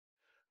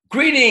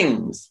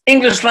Greetings,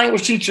 English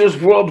language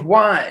teachers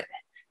worldwide.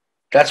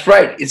 That's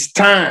right, it's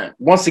time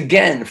once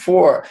again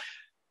for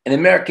an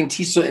American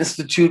TESOL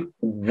Institute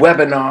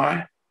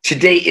webinar.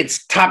 Today,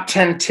 it's top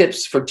 10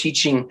 tips for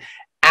teaching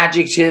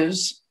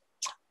adjectives.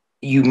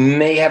 You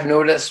may have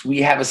noticed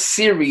we have a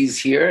series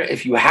here.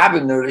 If you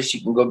haven't noticed,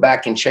 you can go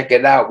back and check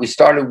it out. We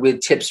started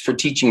with tips for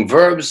teaching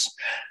verbs,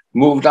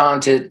 moved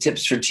on to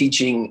tips for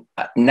teaching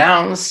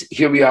nouns.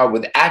 Here we are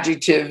with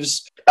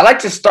adjectives. I like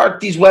to start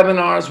these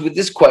webinars with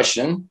this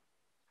question.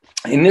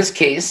 In this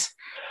case,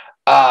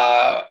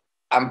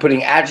 I'm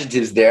putting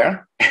adjectives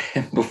there.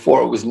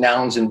 Before it was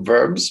nouns and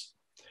verbs.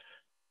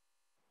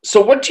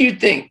 So what do you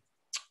think?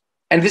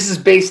 And this is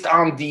based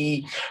on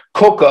the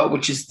COCA,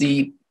 which is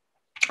the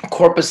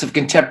Corpus of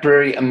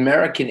Contemporary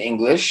American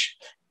English.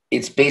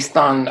 It's based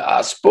on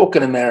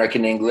spoken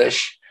American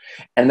English,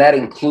 and that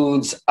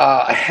includes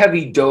a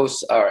heavy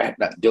dose, or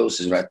not dose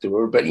is not the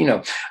word, but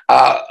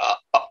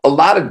a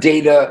lot of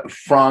data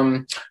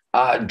from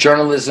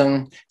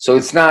journalism. So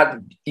it's not,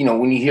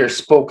 when you hear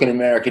spoken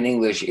American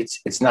English,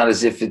 it's not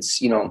as if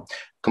it's,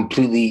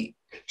 completely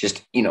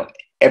just,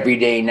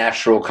 everyday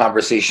natural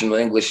conversational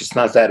English. It's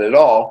not that at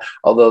all,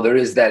 although there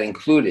is that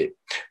included.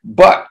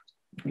 But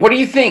what do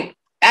you think,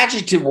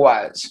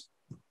 adjective-wise?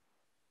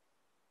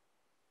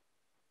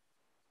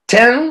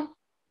 10,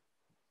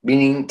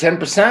 meaning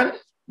 10%,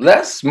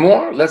 less,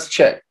 more? Let's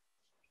check.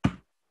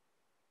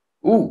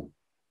 Ooh,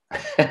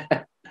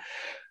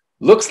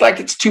 looks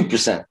like it's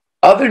 2%.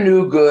 Other,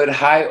 new, good,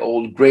 high,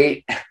 old,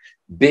 great,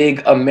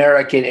 big,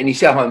 American, and you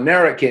see how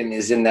American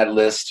is in that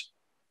list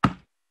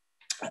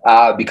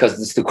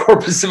because it's the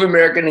corpus of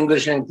American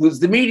English and includes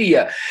the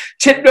media.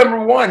 Tip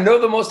number 1, know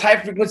the most high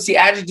frequency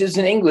adjectives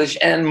in English,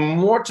 and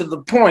more to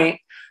the point,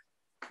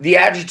 the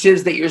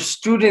adjectives that your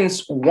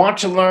students want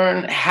to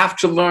learn, have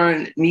to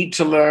learn, need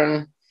to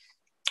learn.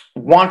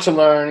 Want to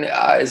learn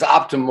is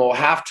optimal,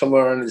 have to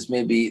learn is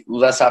maybe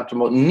less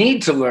optimal,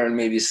 need to learn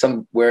maybe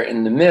somewhere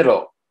in the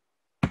middle.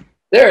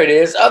 There it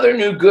is. Other,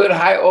 new, good,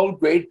 high,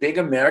 old, great, big,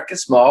 America,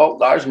 small,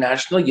 large,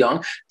 national,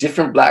 young,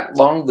 different, black,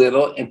 long,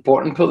 little,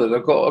 important,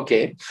 political.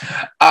 Okay.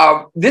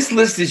 This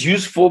list is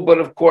useful, but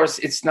of course,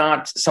 it's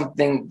not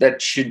something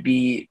that should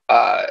be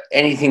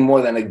anything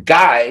more than a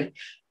guide.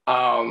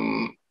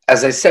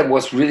 As I said,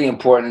 what's really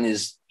important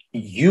is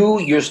you,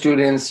 your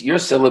students, your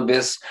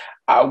syllabus,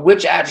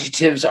 which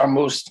adjectives are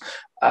most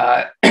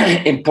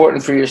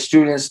important for your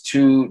students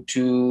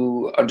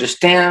to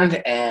understand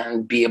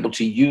and be able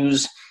to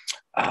use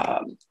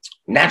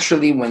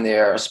naturally when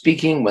they're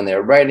speaking, when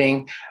they're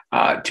writing,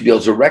 to be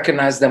able to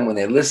recognize them when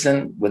they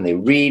listen, when they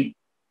read.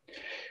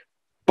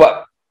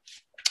 But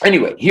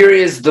anyway, here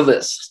is the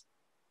list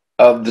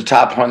of the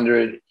top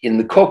 100 in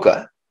the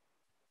COCA.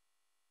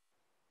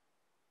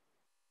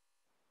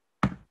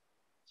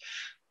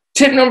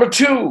 Tip number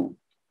 2,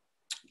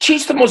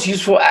 teach the most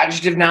useful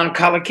adjective noun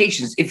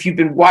collocations. If you've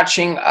been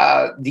watching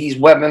these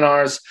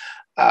webinars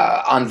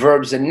on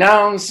verbs and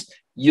nouns,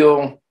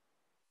 you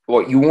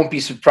won't be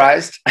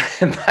surprised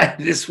by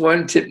this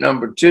one, tip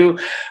number 2.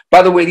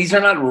 By the way, these are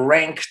not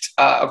ranked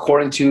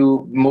according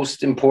to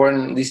most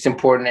important, least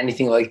important,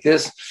 anything like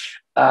this.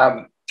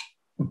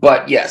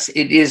 But yes,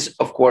 it is,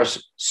 of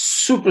course,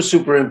 super,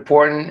 super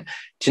important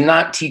to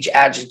not teach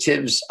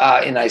adjectives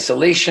in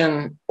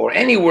isolation or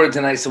any words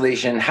in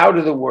isolation. How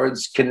do the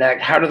words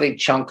connect? How do they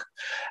chunk?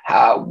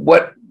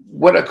 What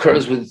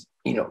occurs with,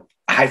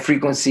 high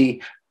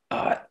frequency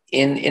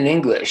in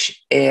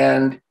English?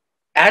 And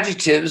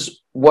adjectives,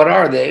 what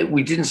are they?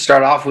 We didn't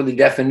start off with a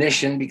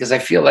definition because I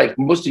feel like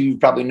most of you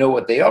probably know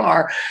what they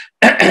are.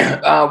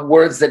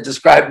 Words that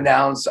describe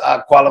nouns,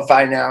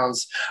 qualify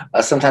nouns,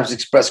 sometimes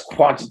express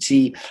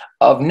quantity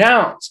of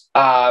nouns.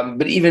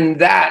 But even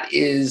that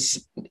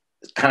is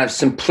kind of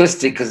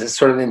simplistic because it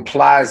sort of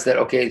implies that,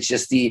 okay, it's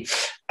just the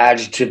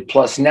adjective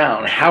plus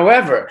noun.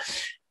 However,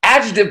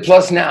 adjective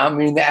plus noun,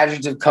 meaning the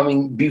adjective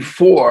coming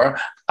before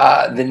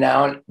the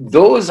noun,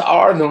 those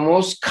are the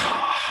most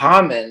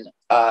common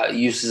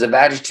uses of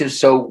adjectives,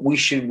 so we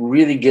should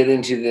really get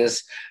into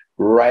this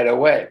right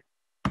away.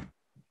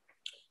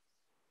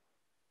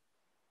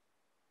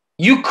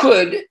 You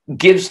could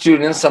give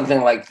students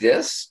something like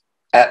this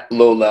at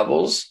low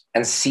levels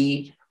and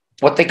see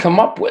what they come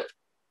up with,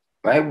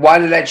 right? Why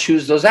did I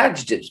choose those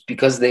adjectives?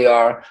 Because they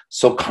are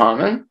so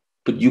common,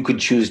 but you could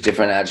choose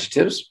different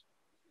adjectives.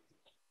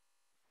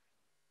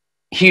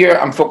 Here,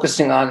 I'm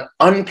focusing on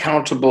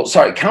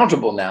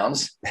countable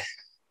nouns.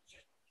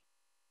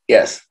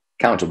 Yes.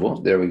 Countable,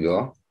 there we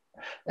go.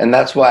 And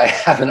that's why I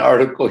have an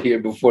article here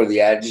before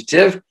the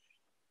adjective,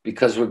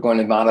 because we're going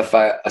to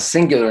modify a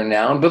singular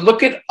noun. But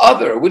look at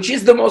other, which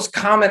is the most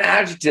common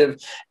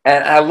adjective.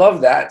 And I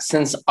love that,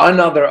 since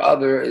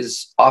other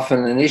is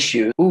often an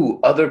issue. Ooh,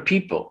 other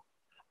people,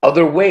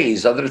 other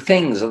ways, other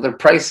things, other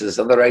prices,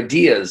 other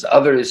ideas.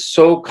 Other is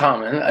so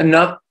common.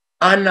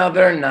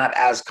 Another, not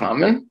as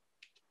common.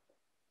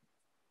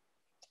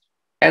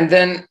 And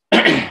then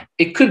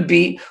it could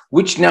be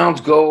which nouns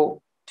go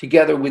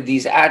together with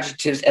these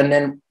adjectives, and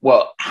then,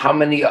 well, how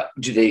many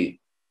do they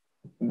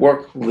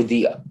work with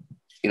the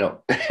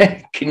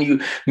can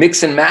you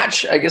mix and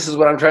match, I guess is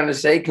what I'm trying to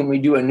say. Can we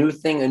do a new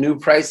thing, a new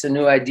price, a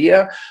new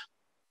idea?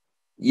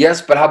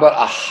 Yes, but how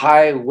about a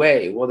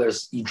highway? Well,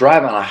 you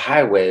drive on a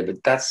highway,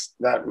 but that's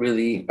not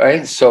really,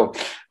 right? So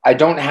I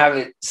don't have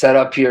it set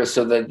up here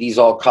so that these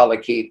all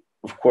collocate,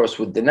 of course,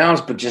 with the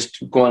nouns, but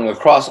just going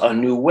across a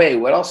new way.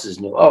 What else is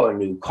new? Oh, a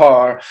new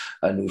car,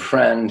 a new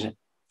friend,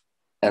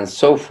 and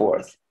so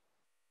forth.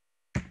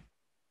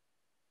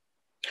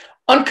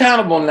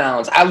 Uncountable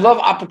nouns. I love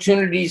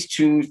opportunities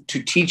to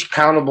teach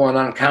countable and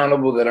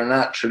uncountable that are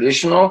not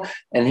traditional.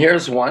 And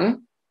here's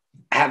one.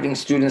 Having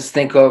students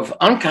think of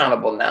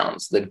uncountable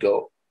nouns that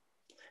go.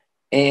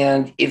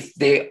 And if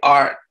they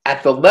are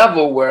at the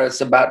level where it's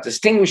about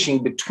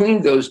distinguishing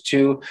between those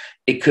two,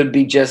 it could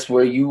be just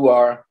where you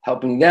are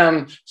helping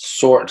them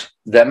sort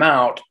them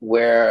out,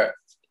 where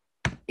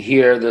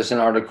here there's an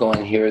article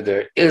and here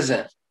there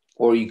isn't.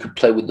 Or you could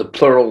play with the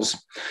plurals.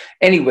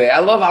 Anyway, I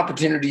love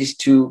opportunities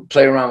to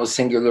play around with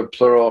singular,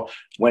 plural,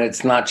 when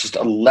it's not just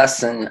a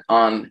lesson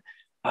on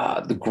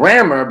the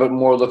grammar, but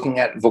more looking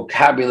at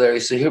vocabulary.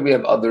 So here we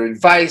have other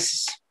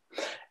advice.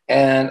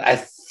 And I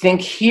think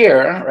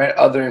here, right,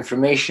 other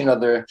information,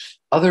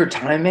 other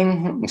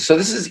timing. So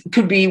this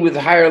could be with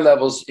higher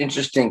levels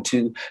interesting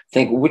to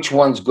think which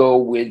ones go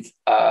with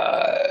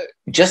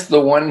just the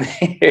one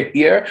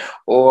here,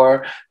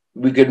 or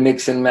we could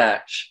mix and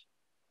match.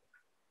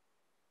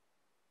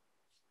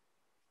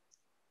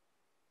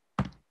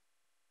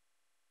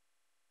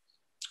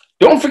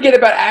 Don't forget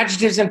about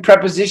adjectives and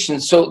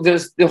prepositions. So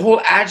there's the whole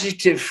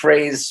adjective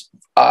phrase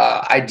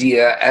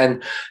idea,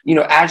 and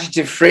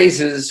adjective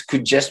phrases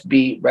could just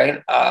be,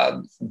 right,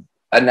 a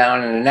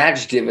noun and an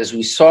adjective, as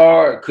we saw,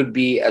 or it could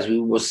be, as we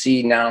will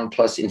see, noun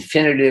plus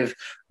infinitive,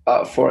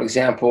 for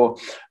example.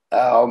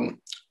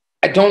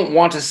 I don't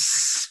want to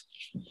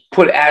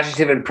put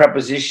adjective and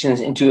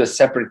prepositions into a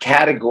separate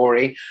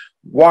category.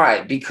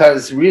 Why?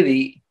 Because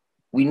really,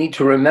 we need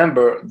to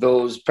remember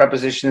those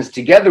prepositions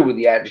together with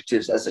the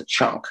adjectives as a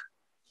chunk.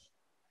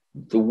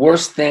 The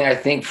worst thing, I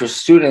think, for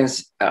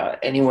students,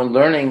 anyone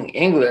learning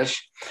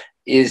English,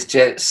 is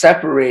to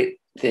separate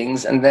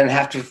things and then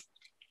have to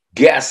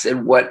guess at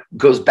what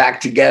goes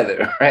back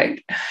together,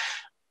 right?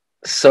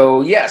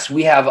 So yes,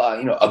 we have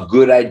a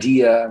good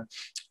idea,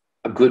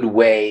 a good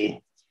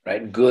way,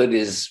 right? Good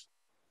is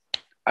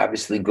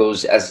obviously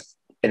goes as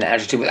an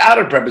adjective without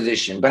a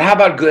preposition, but how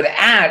about good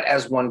at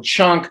as one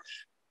chunk?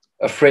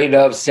 Afraid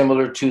of,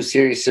 similar to,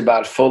 serious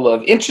about, full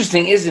of.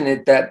 Interesting, isn't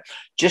it, that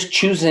just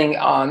choosing,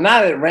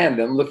 not at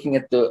random, looking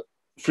at the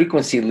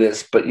frequency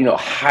list, but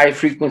high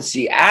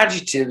frequency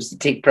adjectives that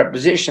take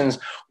prepositions,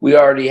 we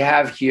already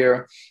have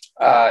here,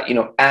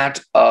 at,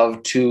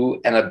 of,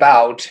 to, and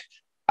about.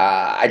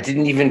 I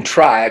didn't even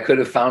try. I could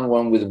have found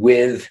one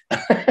with,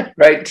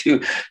 right, to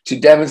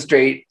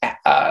demonstrate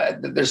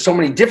that there's so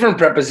many different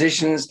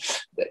prepositions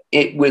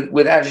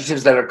with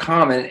adjectives that are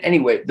common.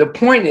 Anyway, the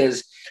point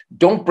is,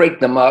 don't break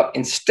them up.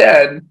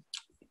 Instead,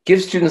 give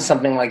students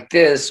something like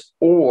this,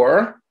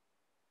 or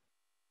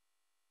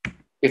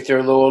if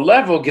they're lower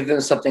level, give them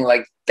something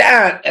like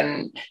that.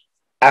 And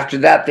after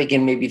that, they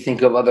can maybe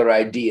think of other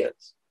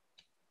ideas.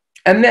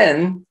 And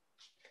then,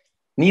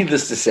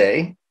 needless to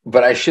say,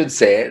 but I should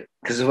say it,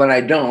 because when I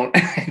don't,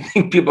 I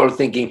think people are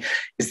thinking,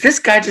 is this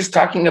guy just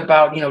talking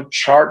about,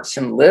 charts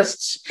and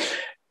lists?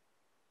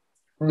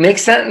 Make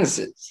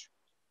sentences.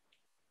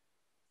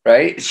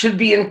 Right? It should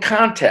be in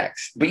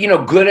context. But,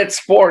 good at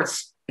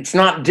sports, it's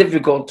not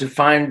difficult to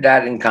find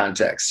that in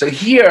context. So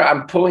here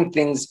I'm pulling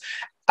things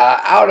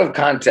out of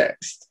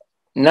context,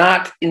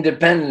 not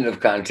independent of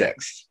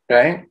context,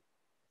 right?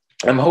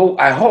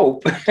 I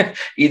hope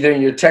either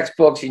in your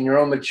textbooks, in your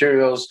own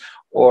materials,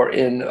 or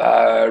in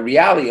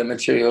Realia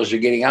materials you're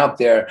getting out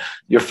there,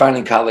 you're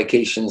finding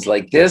collocations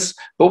like this.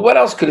 But what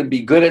else could it be?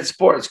 Good at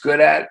sports,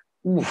 good at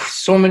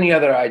so many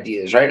other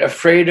ideas, right?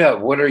 Afraid of.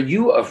 What are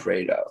you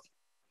afraid of?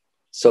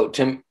 So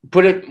to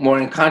put it more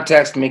in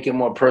context, make it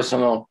more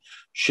personal,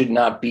 should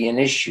not be an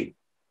issue.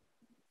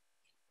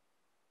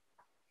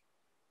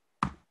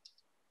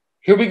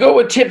 Here we go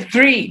with tip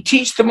 3.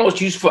 Teach the most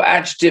useful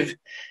adjective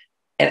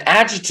and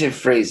adjective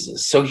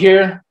phrases. So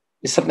here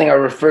is something I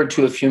referred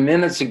to a few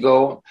minutes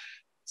ago.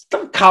 It's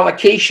the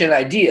collocation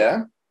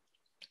idea.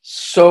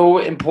 So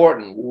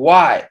important.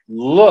 Why?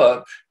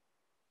 Look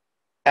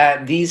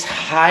at these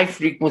high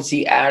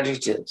frequency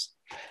adjectives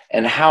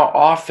and how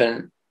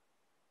often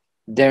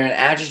they're in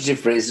adjective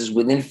phrases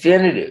with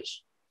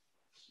infinitives.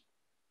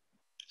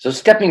 So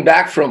stepping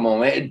back for a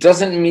moment, it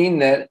doesn't mean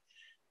that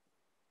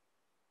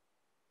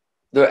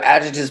the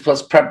adjectives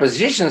plus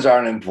prepositions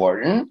aren't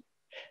important.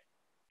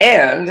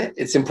 And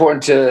it's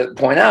important to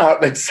point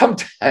out that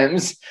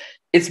sometimes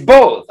it's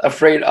both.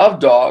 Afraid of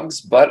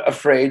dogs, but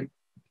afraid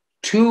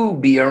to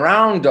be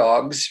around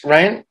dogs,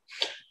 right?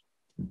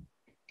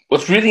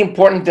 What's really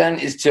important then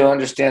is to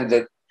understand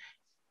that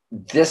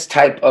this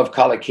type of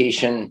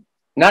collocation,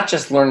 not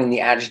just learning the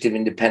adjective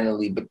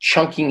independently, but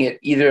chunking it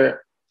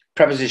either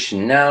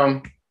preposition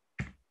noun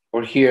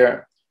or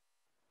here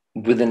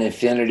with an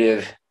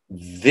infinitive.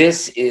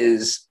 This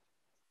is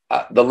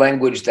the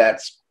language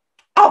that's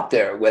out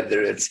there,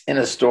 whether it's in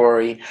a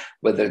story,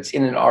 whether it's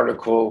in an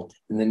article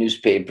in the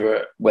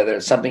newspaper, whether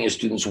it's something your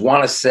students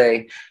want to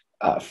say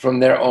from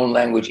their own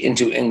language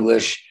into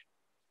English.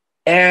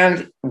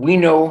 And we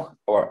know,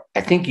 or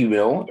I think you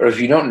know, or if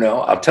you don't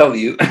know, I'll tell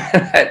you,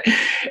 that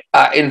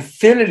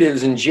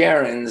infinitives and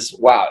gerunds,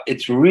 wow,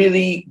 it's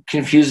really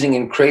confusing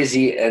and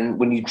crazy and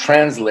when you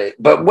translate.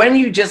 But when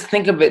you just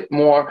think of it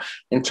more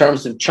in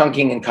terms of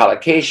chunking and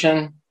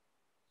collocation,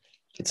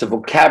 it's a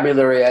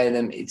vocabulary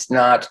item. It's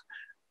not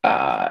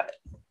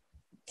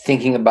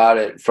thinking about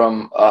it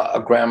from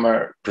a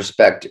grammar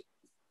perspective.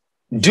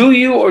 Do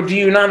you or do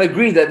you not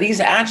agree that these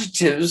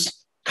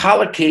adjectives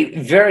collocate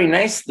very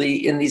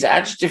nicely in these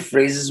adjective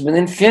phrases with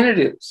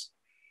infinitives?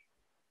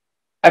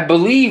 I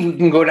believe we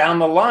can go down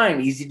the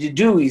line. Easy to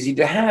do, easy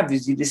to have,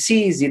 easy to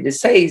see, easy to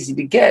say, easy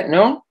to get,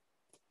 no?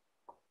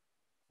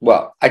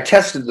 Well, I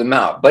tested them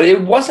out, but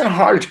it wasn't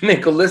hard to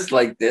make a list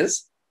like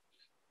this.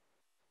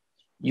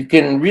 You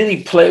can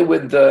really play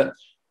with the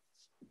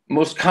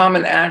most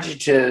common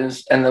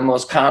adjectives and the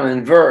most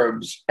common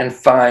verbs and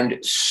find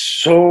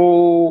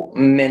so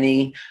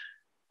many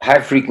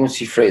high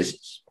frequency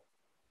phrases.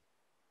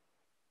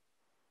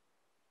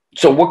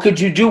 So what could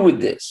you do with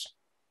this?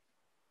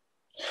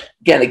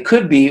 Again, it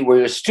could be where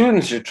your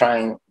students are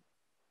trying,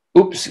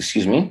 where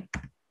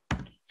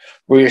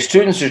your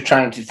students are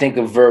trying to think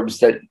of verbs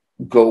that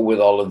go with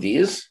all of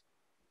these,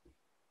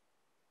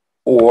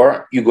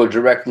 or you go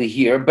directly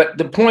here. But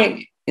the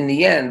point in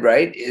the end,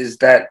 right, is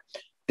that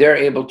they're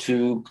able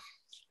to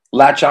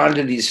latch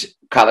onto these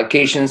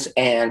collocations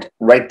and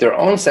write their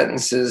own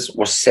sentences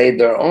or say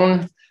their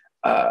own,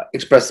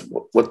 express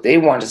what they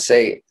want to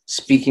say,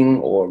 speaking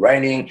or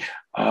writing,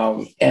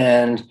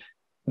 and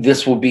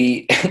this will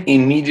be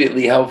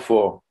immediately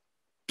helpful.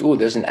 Oh,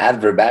 there's an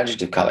adverb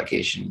adjective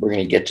collocation. We're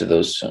going to get to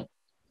those soon.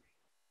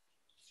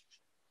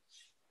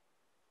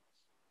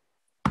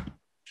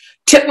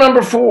 Tip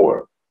number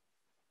 4.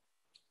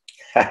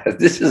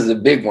 This is a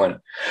big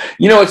one.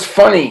 You know, it's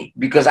funny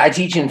because I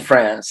teach in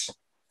France,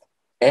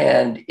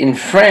 and in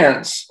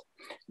France,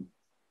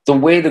 the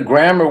way the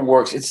grammar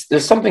works,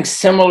 there's something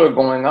similar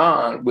going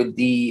on with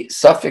the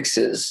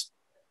suffixes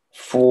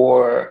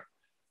for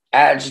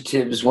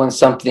adjectives when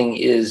something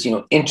is, you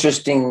know,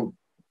 interesting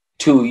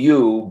to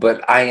you,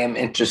 but I am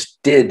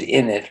interested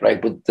in it,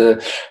 right? With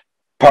the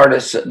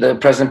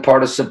present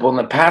participle and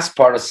the past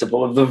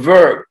participle of the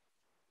verb.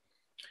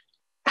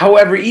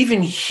 However,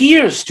 even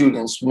here,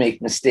 students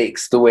make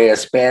mistakes the way a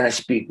Spanish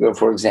speaker,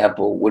 for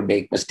example, would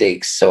make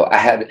mistakes. So I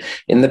had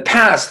in the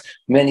past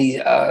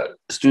many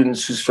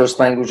students whose first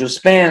language was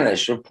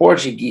Spanish or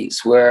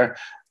Portuguese, where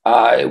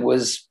it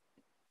was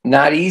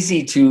not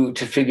easy to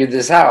figure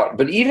this out.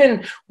 But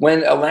even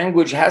when a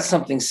language has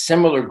something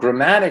similar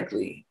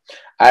grammatically,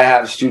 I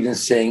have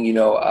students saying, you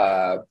know,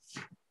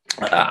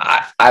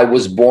 I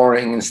was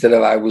boring instead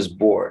of I was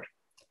bored.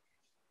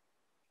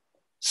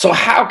 So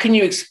how can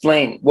you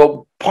explain?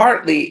 Well,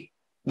 partly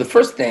the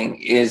first thing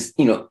is,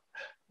 you know,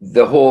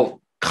 the whole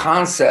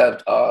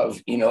concept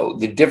of, you know,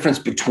 the difference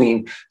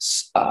between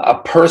a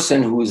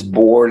person who is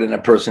bored and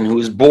a person who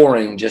is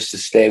boring, just to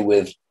stay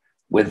with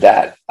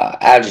that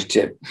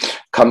adjective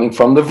coming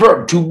from the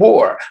verb to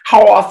bore.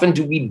 How often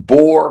do we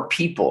bore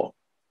people?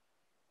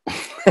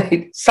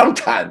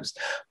 Sometimes.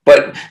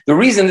 But the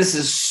reason this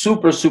is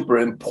super, super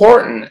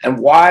important and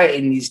why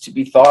it needs to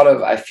be thought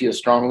of, I feel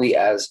strongly,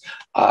 as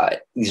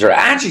these are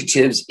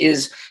adjectives,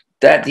 is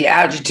that the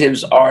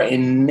adjectives are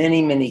in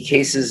many, many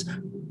cases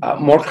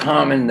more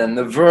common than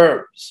the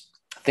verbs.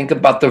 Think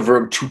about the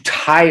verb to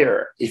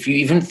tire, if you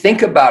even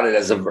think about it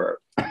as a verb.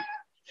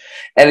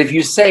 And if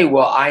you say,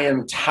 well, I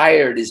am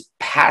tired is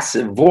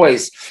passive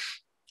voice,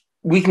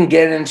 we can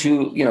get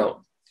into, you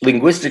know,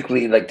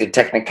 linguistically, like the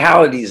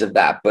technicalities of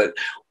that. But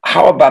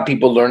how about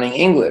people learning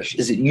English?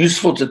 Is it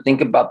useful to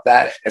think about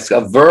that as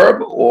a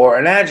verb or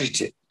an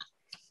adjective?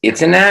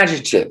 It's an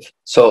adjective.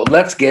 So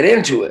let's get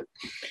into it.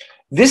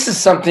 This is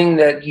something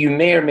that you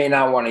may or may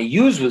not want to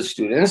use with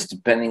students,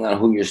 depending on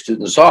who your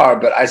students are.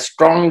 But I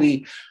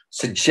strongly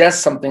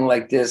suggest something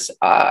like this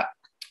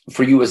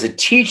for you as a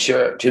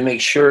teacher to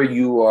make sure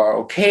you are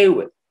okay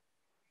with.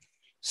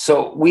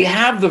 So we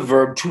have the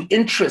verb to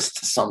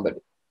interest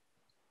somebody.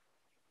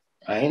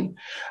 Right?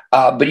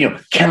 But, you know,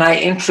 can I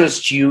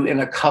interest you in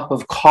a cup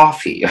of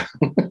coffee?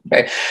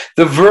 Right?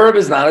 The verb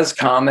is not as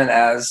common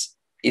as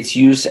its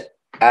use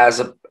as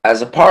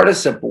a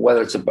participle,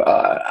 whether it's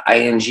a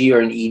ing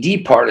or an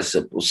ed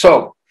participle.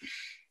 So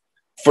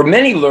for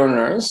many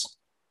learners,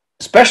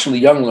 especially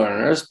young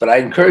learners, but I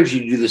encourage you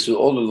to do this with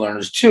older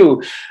learners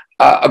too,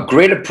 a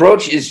great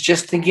approach is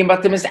just thinking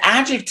about them as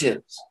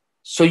adjectives.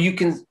 So you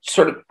can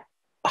sort of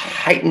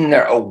heighten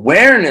their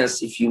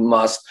awareness, if you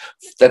must,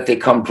 that they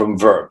come from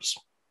verbs.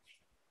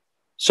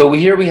 So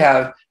here we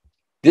have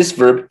this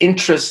verb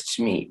interests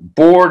me,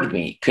 bored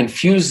me,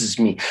 confuses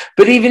me.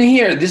 But even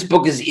here, this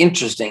book is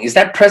interesting. Is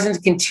that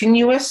present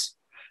continuous?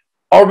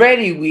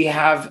 Already we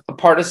have a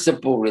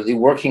participle really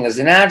working as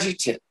an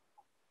adjective.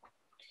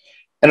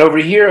 And over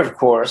here, of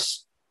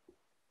course,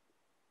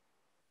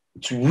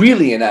 It's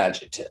really an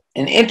adjective,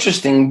 an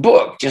interesting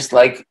book, just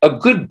like a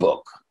good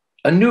book,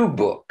 a new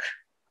book.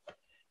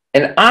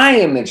 And I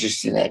am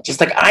interested in it, just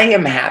like I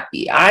am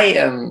happy. I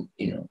am,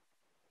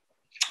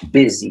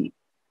 busy.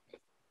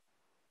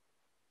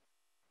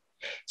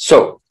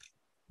 So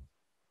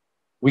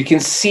we can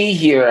see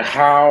here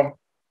how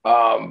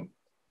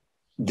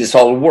this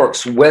all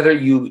works, whether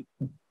you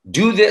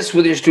do this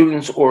with your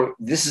students or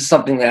this is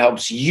something that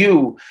helps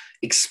you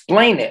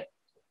explain it.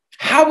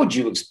 How would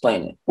you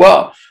explain it?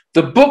 Well,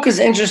 the book is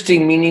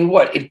interesting, meaning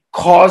what? It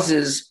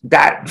causes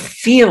that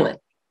feeling.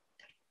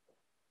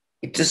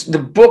 The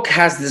book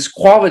has this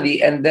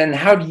quality, and then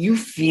how do you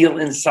feel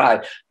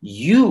inside?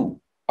 You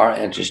are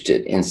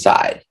interested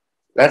inside.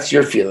 That's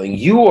your feeling.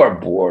 You are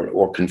bored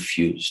or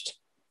confused.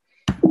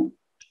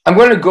 I'm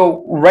going to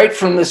go right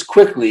from this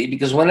quickly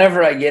because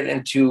whenever I get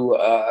into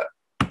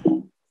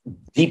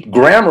deep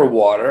grammar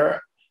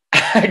water,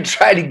 I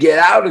try to get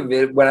out of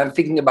it when I'm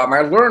thinking about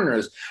my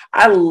learners.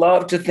 I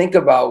love to think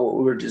about what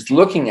we were just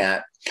looking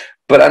at,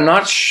 but I'm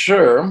not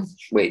sure.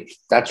 Wait,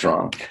 that's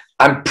wrong.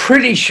 I'm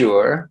pretty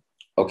sure.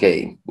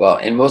 Okay, well,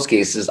 in most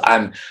cases,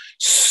 I'm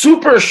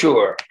super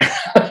sure.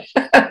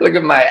 Look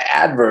at my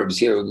adverbs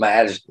here with my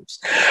adjectives.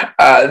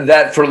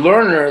 That for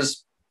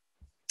learners,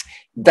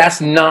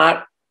 that's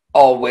not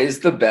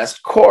always the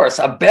best course.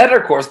 A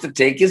better course to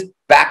take is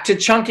back to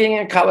chunking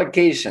and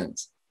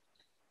collocations.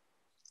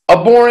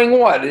 A boring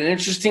what? An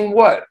interesting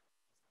what?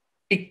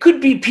 It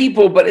could be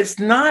people, but it's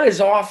not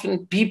as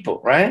often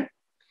people, right?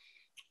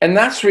 And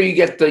that's where you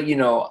get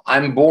the,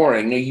 I'm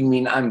boring. No, you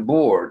mean I'm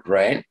bored,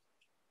 right?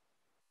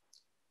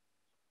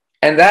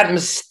 And that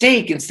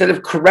mistake, instead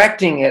of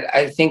correcting it,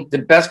 I think the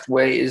best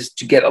way is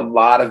to get a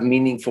lot of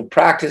meaningful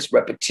practice,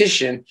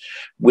 repetition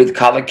with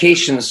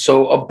collocations.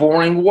 So a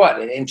boring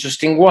what? An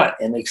interesting what?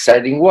 An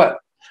exciting what?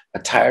 A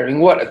tiring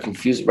what? A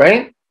confused,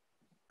 right?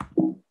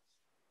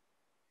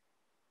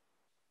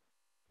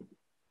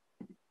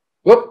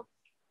 Whoop.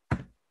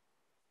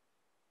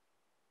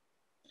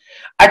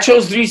 I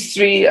chose these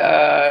three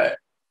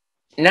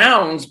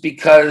nouns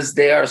because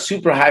they are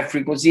super high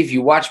frequency. If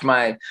you watch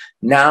my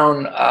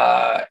noun,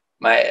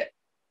 my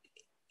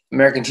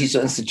American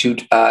TESOL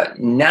Institute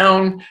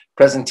noun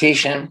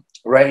presentation,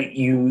 right?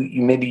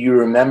 Maybe you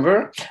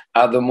remember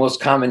the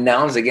most common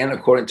nouns, again,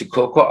 according to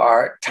Coco,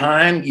 are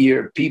time,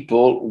 year,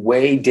 people,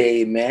 way,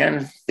 day,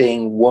 man,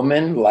 thing,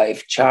 woman,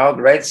 life, child,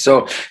 right?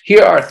 So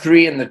here are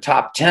three in the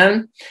top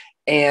 10.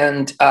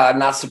 And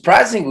not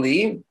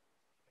surprisingly,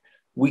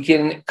 we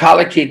can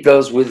collocate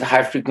those with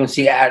high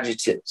frequency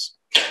adjectives.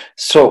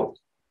 So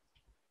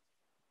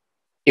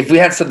if we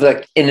had something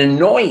like an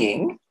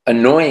annoying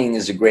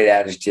is a great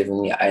adjective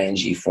in the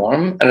ing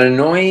form. An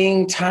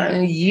annoying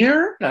time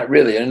year, not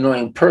really, an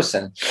annoying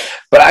person.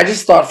 But I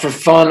just thought for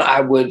fun,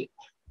 I would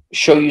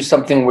show you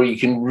something where you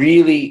can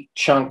really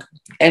chunk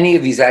any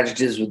of these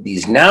adjectives with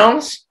these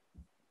nouns.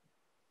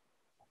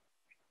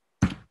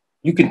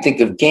 You can think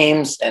of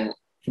games and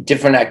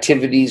different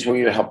activities where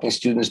you're helping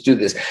students do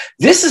this.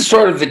 This is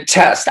sort of the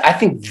test. I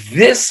think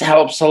this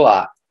helps a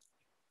lot.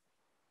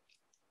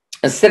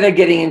 Instead of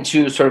getting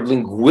into sort of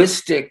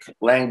linguistic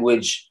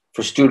language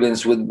for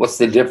students with what's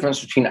the difference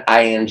between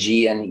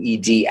ing and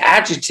ed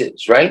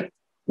adjectives, right?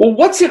 Well,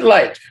 what's it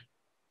like?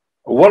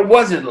 What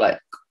was it like?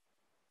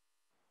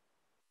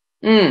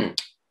 Here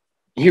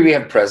we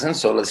have present,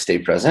 so let's stay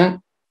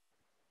present.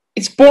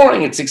 It's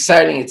boring, it's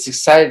exciting, it's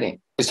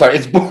exciting. Sorry,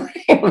 it's boring.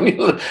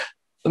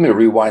 Let me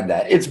rewind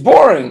that. It's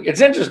boring,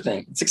 it's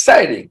interesting, it's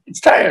exciting, it's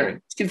tiring,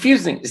 it's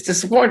confusing, it's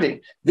disappointing.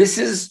 This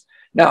is,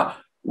 now,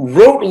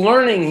 rote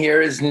learning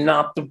here is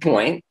not the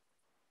point.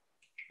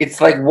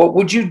 It's like, what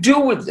would you do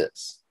with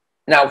this?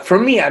 Now, for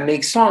me, I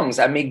make songs,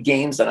 I make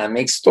games, and I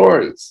make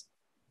stories.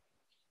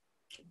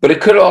 But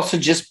it could also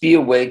just be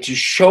a way to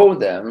show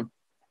them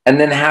and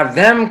then have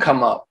them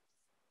come up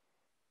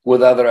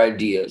with other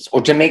ideas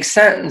or to make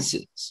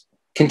sentences.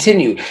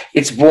 Continue.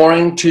 It's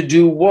boring to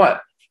do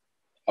what?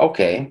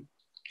 Okay.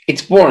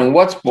 It's boring.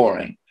 What's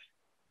boring?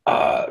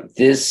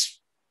 This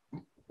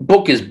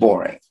book is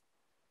boring.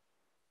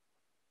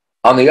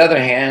 On the other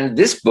hand,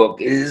 this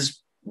book is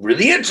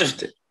really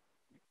interesting.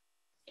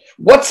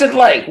 What's it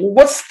like?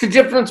 What's the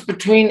difference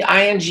between ing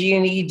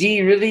and ed?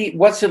 Really,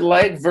 what's it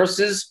like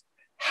versus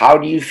how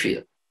do you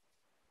feel?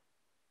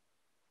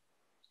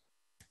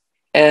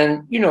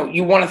 And,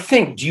 you want to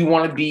think, do you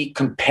want to be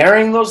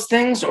comparing those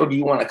things or do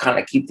you want to kind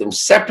of keep them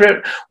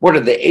separate? What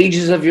are the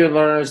ages of your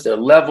learners, their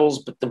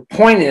levels? But the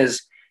point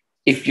is,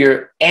 if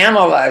you're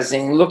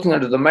analyzing, looking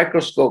under the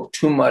microscope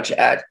too much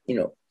at,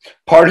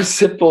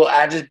 participle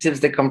adjectives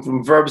that come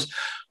from verbs,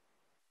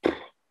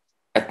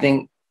 I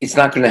think it's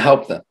not going to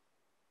help them.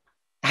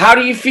 How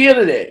do you feel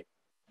today?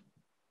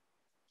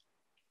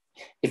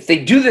 If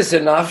they do this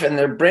enough and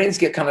their brains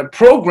get kind of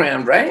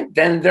programmed, right,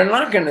 then they're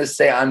not going to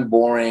say, I'm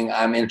boring,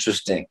 I'm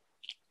interesting.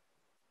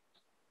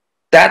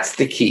 That's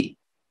the key.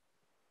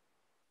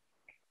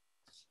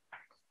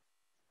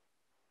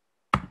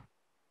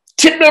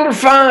 Tip number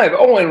 5.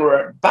 Oh, and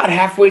we're about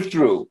halfway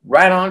through,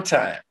 right on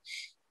time.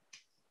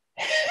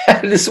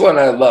 This one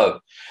I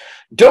love.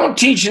 Don't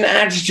teach an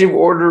adjective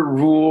order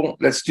rule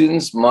that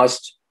students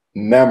must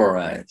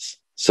memorize.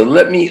 So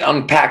let me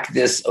unpack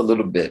this a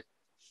little bit.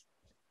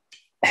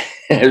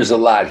 There's a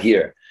lot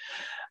here.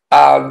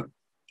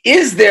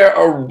 Is there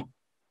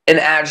an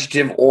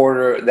adjective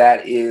order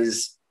that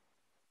is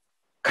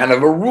kind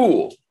of a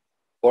rule,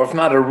 or if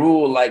not a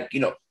rule, like,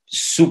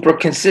 super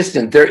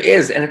consistent? There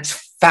is, and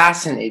it's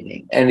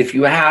fascinating. And if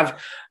you have,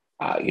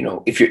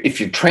 if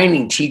you're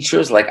training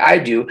teachers like I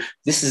do,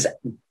 this is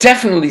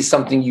definitely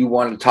something you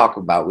want to talk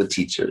about with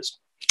teachers.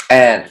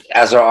 And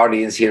as our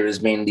audience here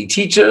is mainly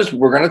teachers,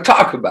 we're going to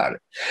talk about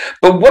it.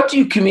 But what do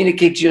you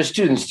communicate to your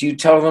students? Do you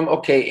tell them,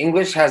 okay,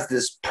 English has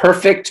this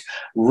perfect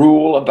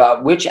rule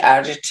about which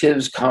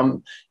adjectives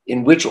come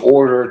in which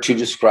order to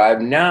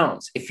describe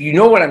nouns? If you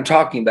know what I'm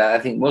talking about, I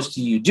think most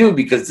of you do,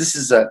 because this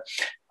is a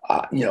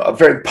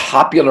very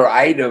popular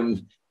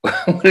item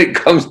when it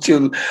comes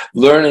to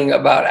learning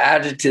about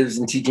adjectives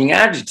and teaching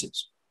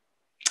adjectives.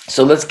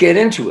 So let's get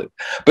into it.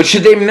 But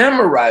should they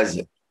memorize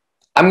it?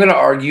 I'm going to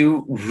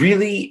argue,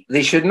 really,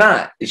 they should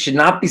not. It should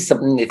not be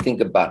something they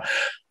think about.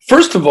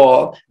 First of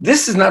all,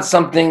 this is not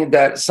something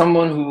that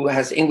someone who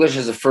has English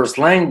as a first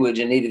language,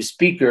 a native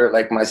speaker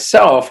like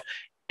myself,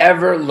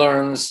 ever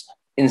learns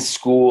in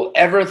school,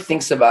 ever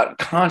thinks about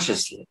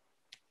consciously.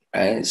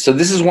 Right? So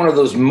this is one of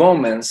those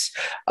moments.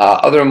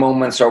 Other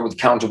moments are with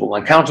countable,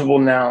 uncountable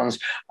nouns,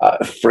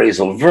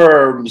 phrasal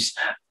verbs.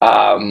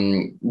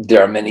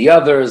 There are many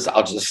others.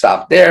 I'll just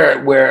stop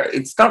there, where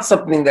it's not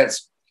something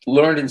that's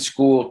learned in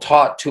school,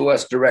 taught to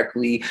us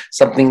directly,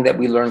 something that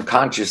we learn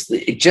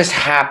consciously. It just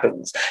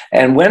happens.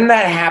 And when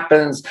that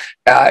happens,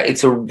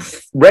 it's a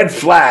red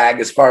flag,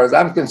 as far as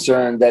I'm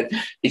concerned, that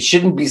it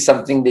shouldn't be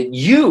something that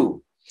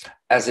you,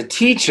 as a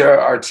teacher,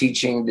 are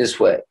teaching this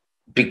way,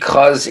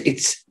 because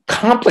it's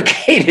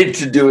complicated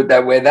to do it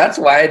that way. That's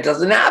why it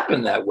doesn't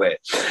happen that way.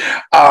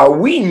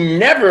 We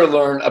never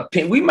learn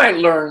we might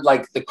learn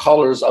like the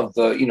colors of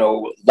the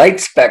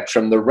light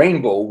spectrum, the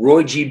rainbow,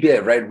 Roy G.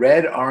 Biv, right?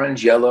 Red,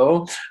 orange,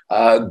 yellow,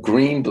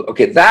 green, blue.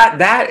 Okay, that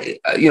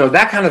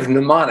kind of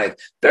mnemonic.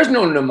 There's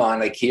no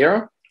mnemonic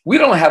here. We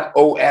don't have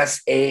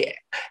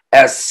OSASCOMP.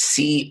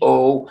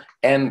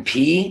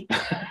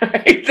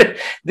 Right?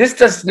 This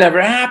just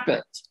never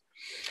happens.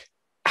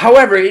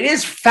 However, it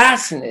is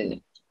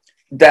fascinating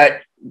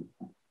that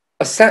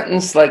a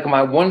sentence like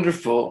my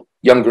wonderful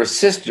younger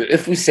sister,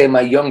 if we say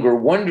my younger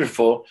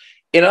wonderful,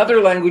 in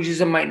other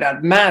languages, it might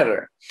not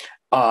matter.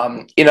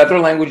 In other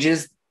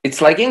languages,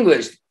 it's like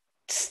English.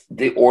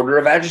 The order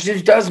of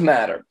adjectives does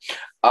matter.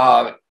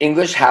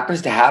 English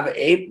happens to have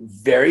a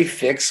very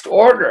fixed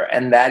order,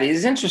 and that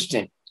is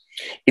interesting.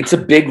 It's a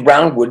big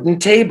round wooden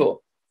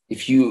table.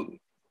 If you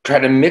try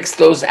to mix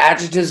those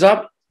adjectives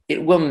up,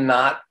 it will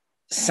not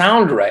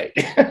sound right.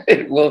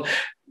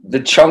 The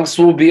chunks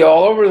will be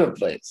all over the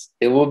place.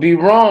 It will be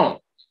wrong.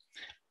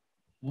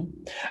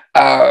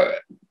 But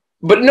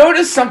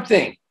notice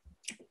something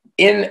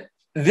in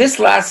this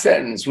last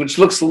sentence, which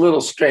looks a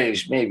little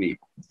strange, maybe.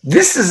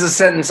 This is a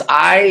sentence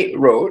I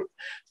wrote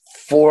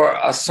for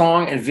a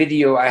song and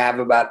video I have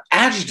about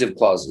adjective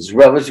clauses,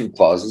 relative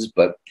clauses,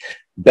 but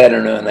better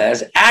known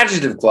as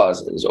adjective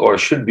clauses, or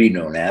should be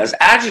known as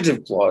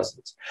adjective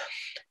clauses.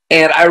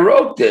 And I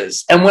wrote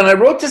this. And when I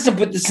wrote this and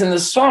put this in the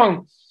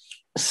song,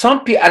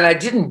 some people, and I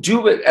didn't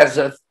do it as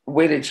a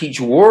way to teach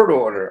word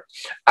order.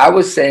 I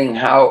was saying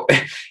how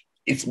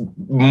it's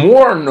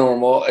more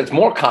normal, it's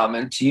more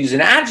common to use an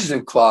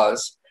adjective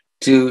clause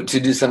to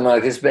do something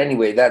like this. But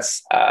anyway,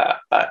 that's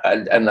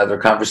another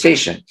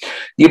conversation.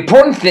 The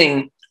important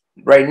thing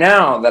right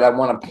now that I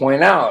want to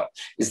point out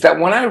is that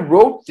when I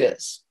wrote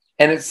this,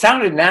 and it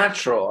sounded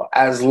natural,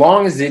 as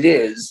long as it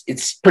is,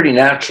 it's pretty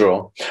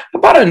natural. I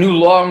bought a new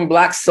long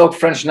black silk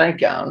French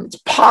nightgown. It's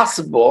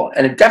possible,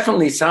 and it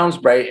definitely sounds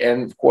right.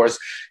 And of course,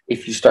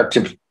 if you start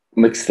to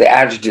mix the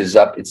adjectives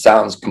up, it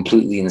sounds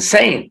completely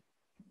insane.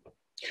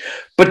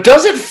 But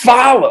does it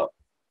follow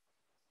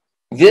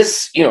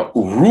this,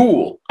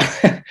 rule?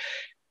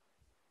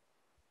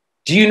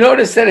 Do you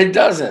notice that it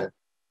doesn't?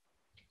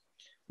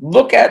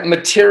 Look at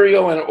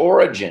material and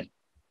origin.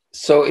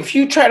 So if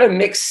you try to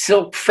mix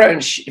silk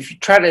French, if you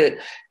try to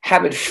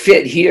have it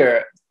fit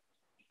here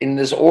in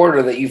this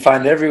order that you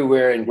find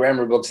everywhere in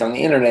grammar books on the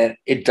internet,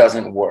 it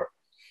doesn't work.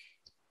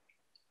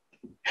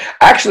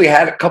 I actually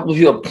had a couple of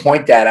people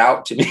point that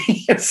out to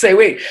me and say,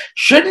 wait,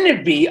 shouldn't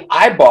it be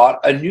I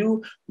bought a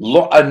new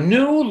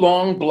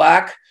long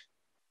black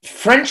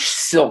French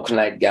silk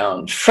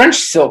nightgown,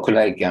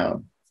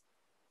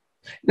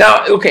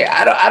 Now, okay,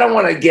 I don't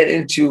want to get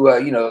into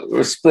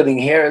we're splitting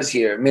hairs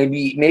here.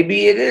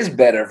 Maybe it is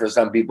better for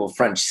some people,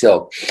 French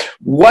silk.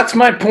 What's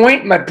my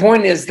point? My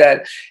point is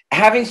that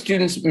having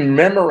students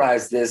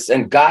memorize this,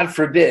 and God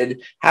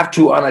forbid, have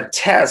to on a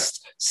test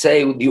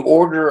say the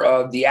order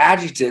of the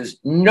adjectives.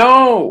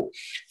 No.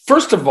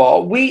 First of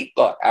all, I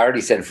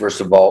already said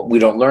first of all, we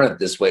don't learn it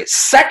this way.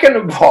 Second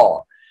of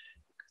all,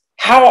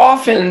 how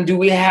often do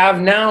we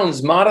have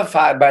nouns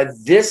modified by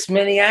this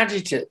many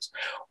adjectives?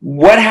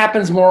 What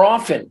happens more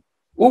often?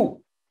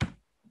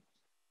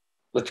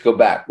 Let's go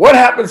back. What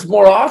happens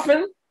more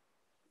often?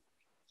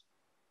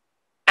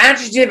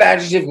 Adjective,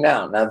 adjective,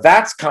 noun. Now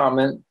that's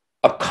common.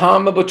 A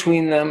comma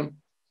between them,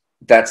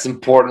 that's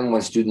important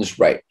when students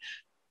write.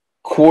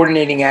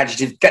 Coordinating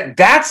adjective,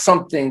 that's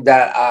something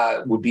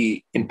that would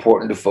be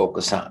important to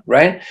focus on,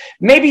 right?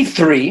 Maybe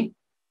 3,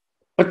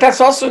 but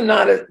that's also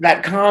not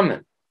that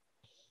common.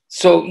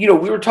 So,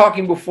 we were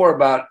talking before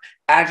about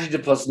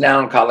adjective plus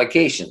noun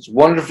collocations.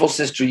 Wonderful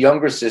sister,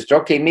 younger sister.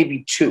 Okay,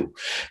 maybe 2.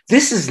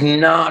 This is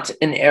not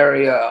an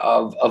area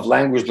of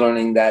language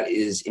learning that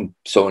is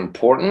so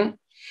important,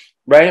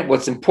 right?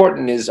 What's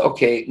important is,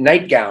 okay,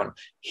 nightgown.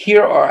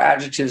 Here are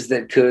adjectives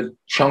that could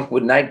chunk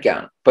with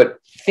nightgown. But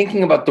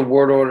thinking about the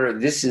word order,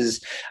 this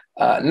is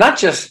not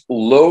just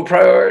low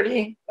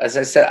priority. As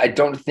I said, I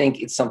don't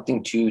think it's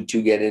something to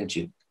get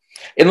into.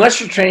 Unless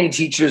you're training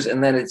teachers,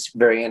 and then it's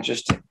very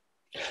interesting.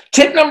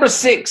 Tip number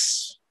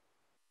 6.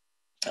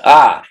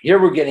 Here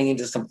we're getting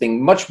into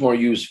something much more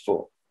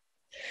useful.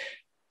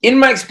 In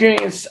my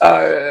experience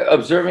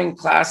observing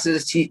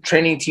classes,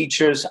 training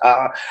teachers,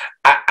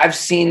 I've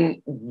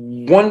seen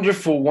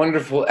wonderful,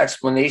 wonderful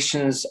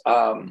explanations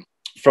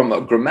from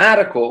a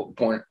grammatical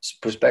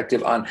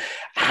perspective on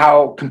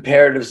how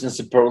comparatives and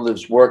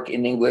superlatives work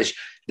in English.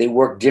 They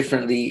work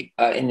differently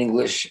in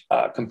English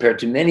compared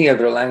to many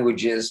other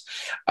languages.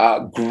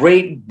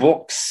 Great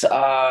books,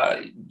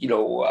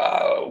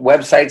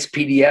 websites,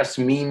 PDFs,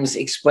 memes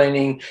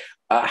explaining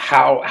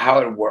how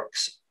it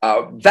works.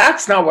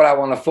 That's not what I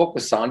want to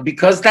focus on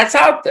because that's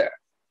out there,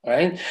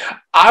 right?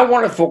 I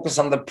want to focus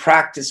on the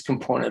practice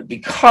component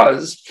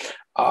because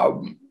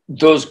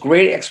those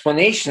great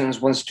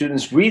explanations, when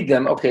students read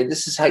them, okay,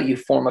 this is how you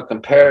form a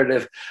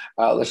comparative.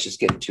 Let's just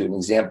get to an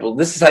example.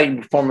 This is how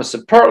you form a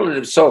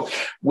superlative. So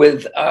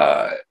with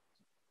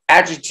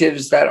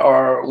adjectives that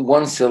are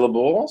 1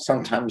 syllable,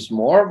 sometimes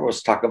more, we'll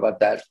talk about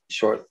that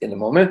short in a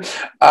moment.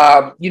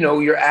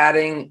 You're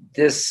adding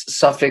this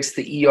suffix,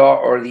 the ER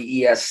or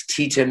the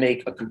EST, to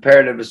make a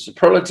comparative a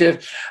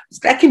superlative.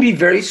 That can be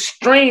very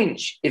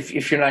strange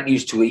if you're not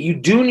used to it. You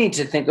do need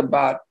to think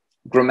about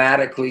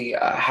grammatically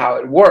how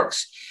it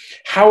works.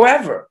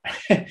 However,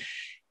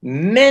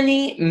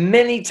 many,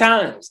 many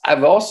times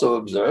I've also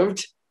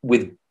observed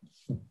with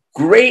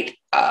great,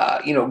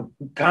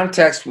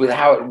 context with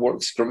how it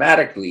works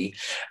grammatically,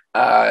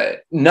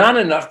 not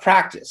enough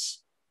practice.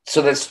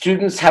 So that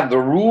students have the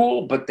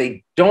rule, but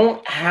they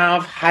don't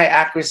have high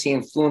accuracy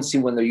and fluency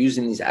when they're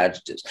using these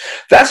adjectives.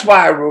 That's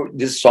why I wrote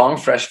this song,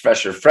 Fresh,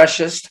 Fresher,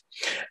 Freshest.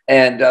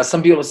 And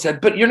some people have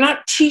said, but you're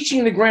not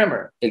teaching the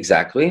grammar.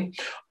 Exactly.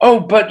 Oh,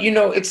 but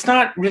it's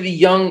not really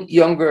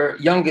younger,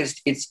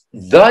 youngest. It's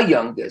the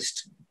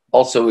youngest.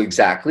 Also,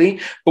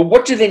 exactly. But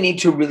what do they need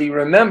to really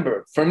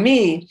remember? For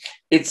me,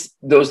 it's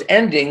those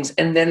endings,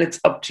 and then it's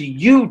up to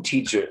you,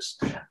 teachers,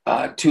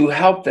 to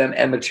help them,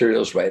 and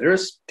materials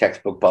writers,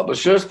 textbook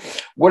publishers.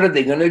 What are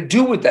they going to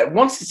do with that?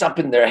 Once it's up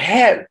in their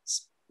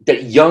heads,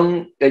 that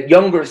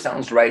younger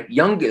sounds right,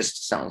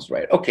 youngest sounds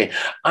right. Okay,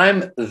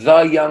 I'm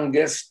the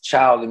youngest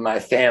child in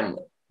my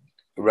family,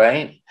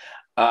 right?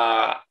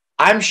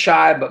 I'm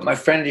shy, but my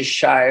friend is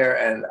shyer,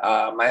 and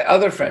my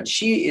other friend,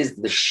 she is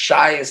the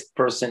shyest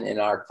person in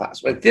our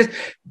class. Right?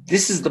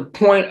 This is the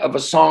point of a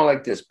song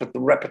like this, but the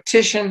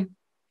repetition,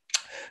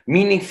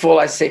 meaningful,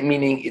 I say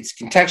meaning, it's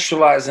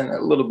contextualizing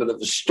a little bit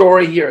of a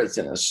story here. It's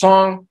in a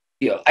song.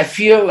 I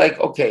feel like,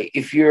 okay,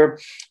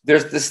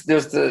 there's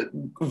the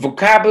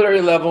vocabulary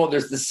level,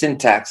 there's the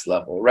syntax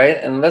level, right?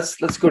 And let's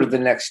go to the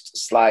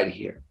next slide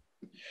here.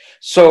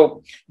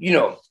 So,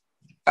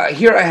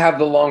 here I have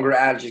the longer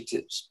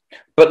adjectives,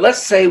 but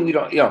let's say we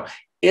don't,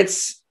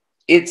 it's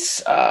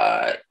if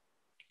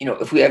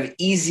we have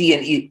easy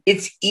and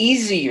it's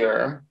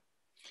easier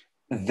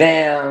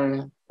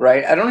than,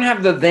 right? I don't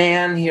have the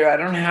than here. I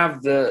don't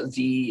have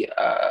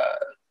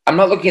I'm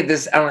not looking at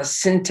this on a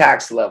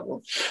syntax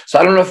level. So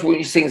I don't know if when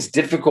you're saying it's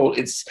difficult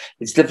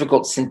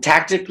difficult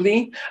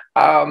syntactically.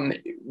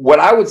 What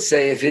I would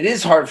say, if it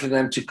is hard for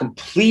them to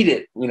complete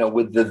it,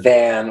 with the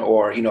than,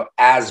 or,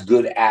 as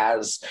good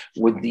as,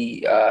 with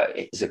the,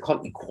 is it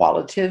called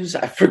equalatives?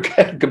 I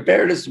forget,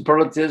 comparative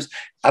superlatives.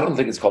 I don't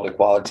think it's called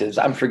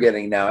equalatives. I'm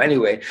forgetting now.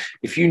 Anyway,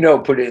 if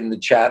put it in the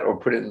chat or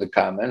put it in the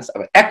comments.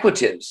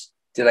 Equatives.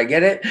 Did I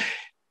get it?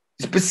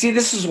 But see,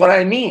 this is what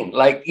I mean.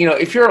 Like,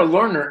 if you're a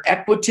learner,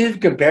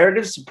 equative,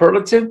 comparative,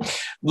 superlative,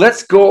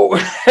 let's go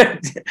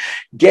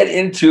get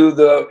into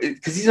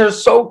because these are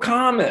so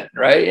common,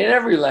 right? In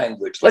every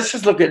language. Let's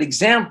just look at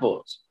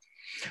examples.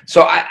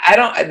 So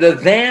the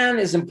than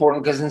is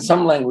important because in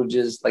some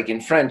languages, like in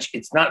French,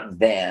 it's not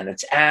than,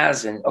 it's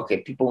as, and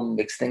okay, people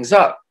mix things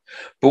up.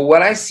 But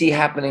what I see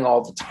happening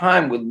all the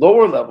time with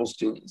lower level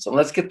students, and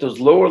let's get those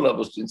lower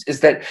level students, is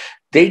that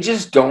they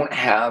just don't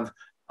have,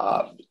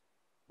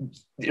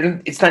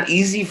 it's not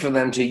easy for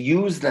them to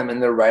use them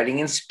in their writing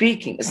and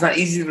speaking. It's not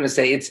easy for them to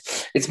say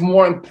it's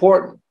more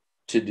important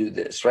to do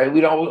this, right?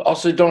 We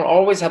also don't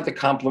always have the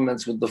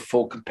complements with the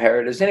full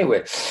comparatives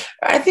anyway.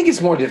 I think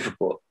it's more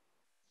difficult.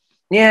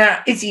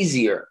 Yeah, it's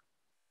easier.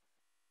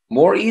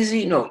 More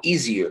easy? No,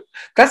 easier.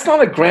 That's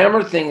not a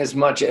grammar thing as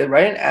much,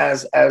 right,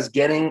 as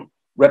getting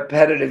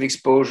repetitive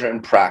exposure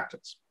and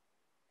practice.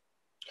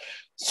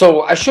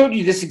 So I showed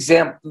you this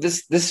example,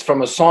 this is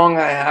from a song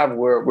I have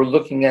where we're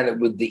looking at it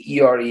with the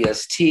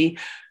E-R-E-S-T.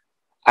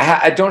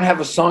 I don't have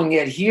a song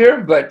yet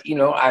here, but you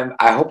know,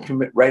 I hope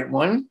to write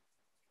one.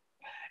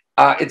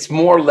 It's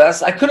more or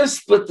less. I could have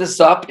split this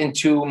up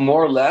into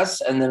more or less,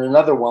 and then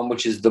another one,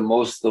 which is the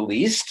most, the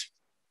least.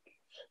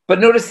 But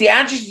notice the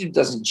adjective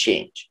doesn't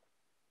change.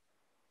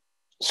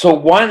 So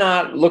why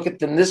not look at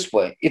them this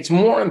way? It's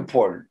more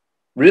important.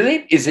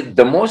 Really? Is it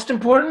the most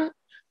important?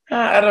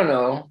 I don't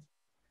know.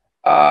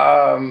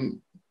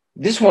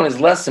 This one is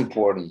less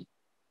important.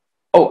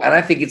 Oh, and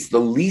I think it's the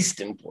least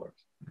important.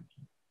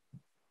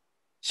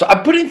 So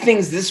I'm putting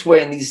things this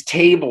way in these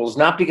tables,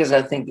 not because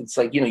I think it's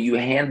like, you know, you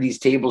hand these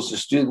tables to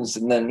students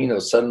and then, you know,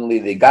 suddenly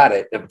they got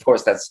it. Of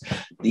course, that's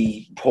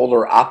the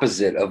polar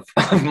opposite of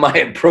my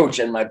approach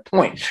and my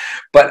point.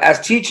 But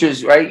as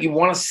teachers, right, you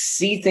want to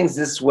see things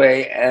this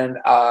way and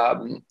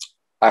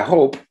I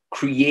hope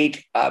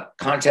create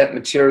content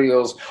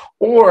materials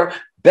or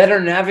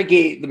better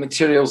navigate the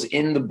materials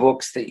in the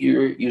books that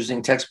you're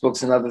using,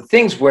 textbooks and other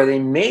things, where they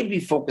may be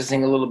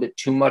focusing a little bit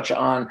too much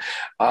on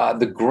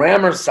the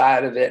grammar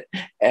side of it,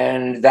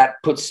 and that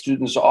puts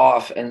students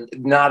off, and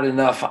not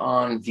enough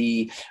on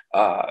the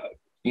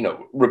you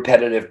know,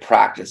 repetitive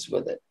practice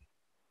with it.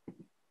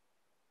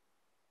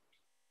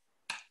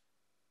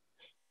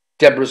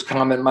 Deborah's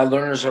comment, my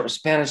learners are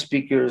Spanish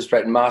speakers,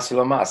 right? Más y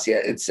lo más.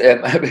 Yeah, it's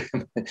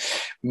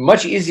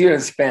much easier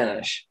in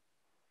Spanish.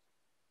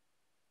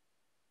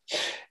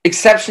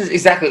 Exceptions,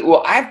 exactly.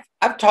 Well,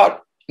 I've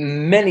taught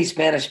many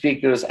Spanish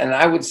speakers, and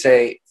I would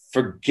say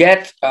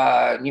forget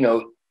you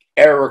know,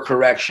 error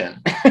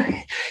correction.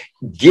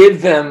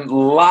 Give them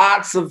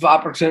lots of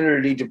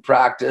opportunity to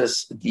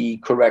practice the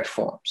correct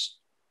forms.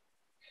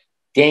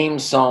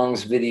 Games,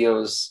 songs,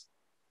 videos,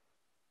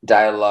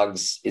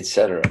 dialogues,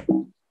 etc.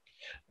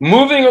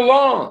 Moving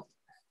along.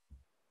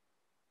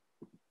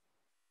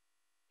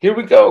 Here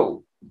we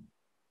go.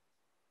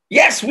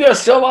 Yes, we are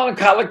still on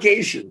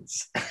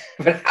collocations.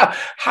 But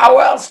how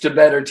else to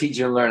better teach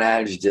and learn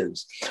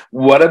adjectives?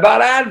 What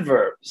about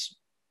adverbs?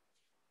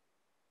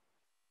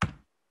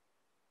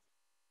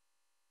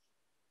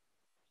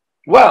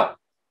 Well,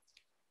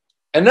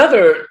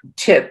 another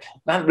tip,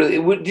 not really,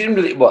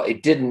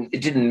 it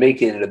didn't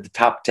make it at the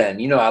top 10.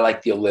 You know, I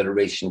like the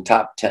alliteration,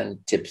 top 10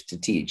 tips to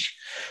teach.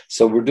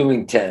 So we're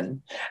doing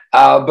 10.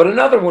 But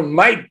another one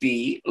might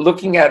be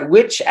looking at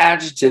which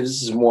adjectives,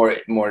 this is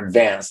more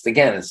advanced.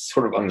 Again, it's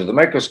sort of under the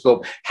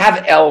microscope,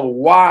 have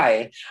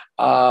ly,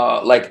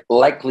 like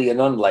likely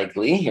and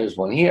unlikely. Here's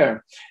one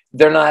here.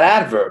 They're not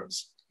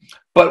adverbs.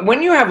 But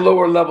when you have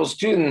lower level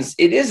students,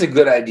 it is a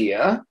good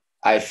idea,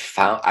 I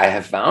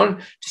have found,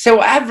 to say,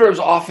 well, adverbs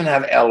often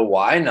have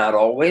ly, not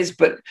always,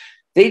 but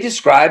they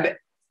describe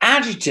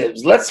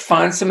adjectives. Let's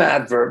find some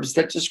adverbs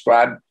that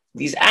describe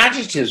these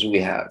adjectives we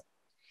have.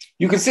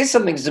 You can say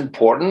something's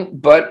important,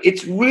 but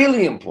it's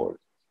really important.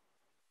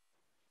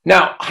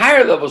 Now,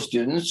 higher level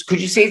students,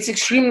 could you say it's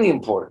extremely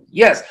important?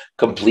 Yes.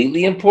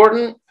 Completely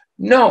important?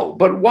 No.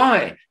 But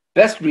why?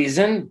 Best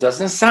reason,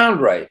 doesn't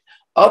sound right.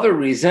 Other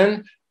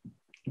reason,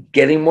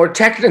 getting more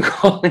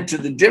technical into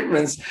the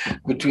difference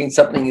between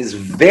something is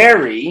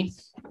very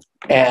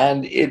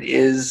and it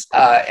is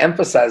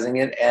emphasizing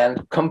it,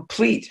 and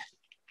complete.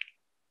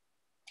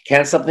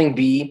 Can something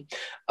be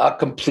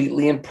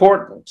completely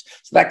important?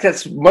 So that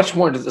gets much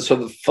more into the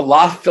sort of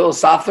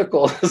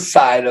philosophical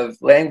side of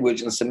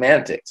language and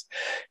semantics.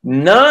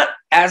 Not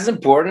as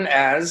important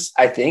as,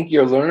 I think,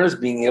 your learners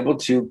being able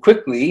to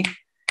quickly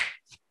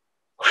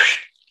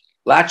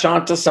latch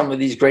onto some of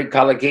these great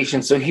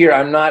collocations. So here,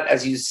 I'm not,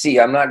 as you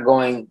see, I'm not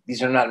going,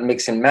 these are not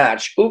mix and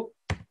match. Oop,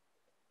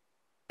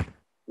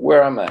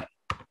 where am I?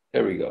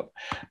 There we go.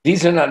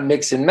 These are not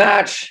mix and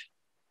match.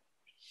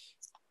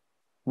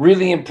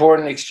 Really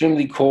important,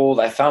 extremely cold.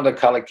 I found a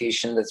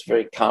collocation that's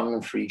very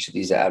common for each of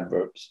these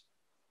adverbs.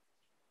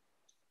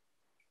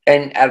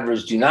 And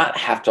adverbs do not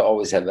have to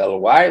always have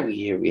ly.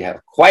 We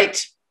have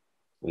quite.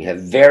 We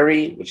have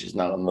very, which is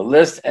not on the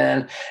list,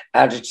 and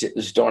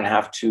adjectives don't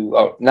have to,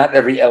 oh, not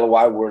every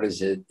ly word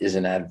is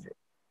an adverb.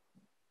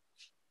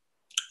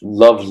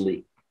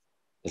 Lovely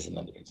is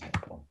another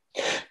example.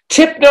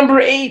 Tip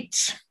number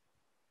 8.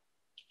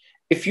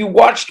 If you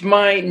watched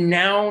my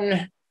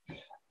noun,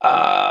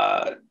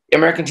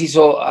 American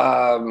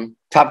TESOL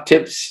top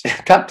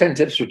 10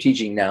 tips for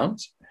teaching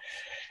nouns,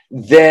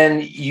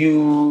 then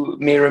you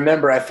may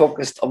remember I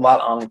focused a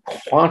lot on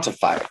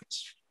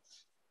quantifiers.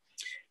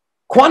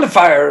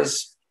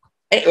 Quantifiers,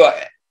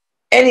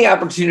 any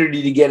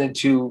opportunity to get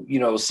into, you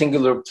know,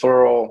 singular,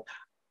 plural,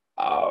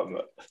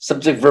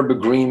 subject-verb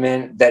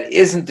agreement that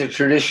isn't the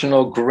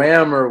traditional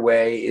grammar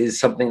way is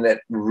something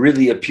that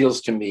really appeals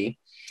to me.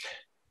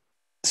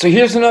 So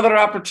here's another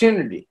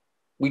opportunity.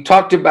 We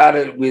talked about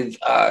it with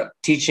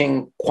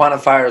teaching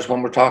quantifiers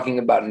when we're talking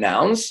about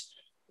nouns.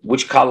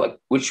 Which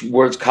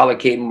words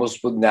collocate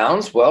most with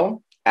nouns?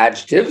 Well,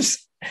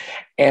 adjectives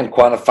and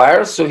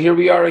quantifiers. So here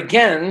we are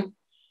again.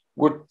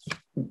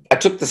 I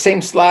took the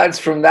same slides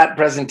from that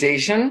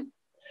presentation,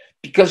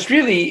 because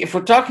really, if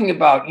we're talking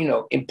about, you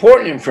know,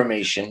 important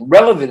information,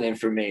 relevant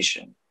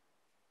information,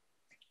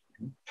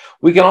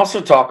 We can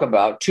also talk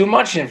about too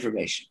much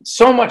information,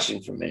 so much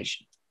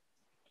information.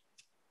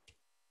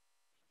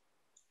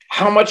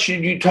 How much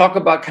should you talk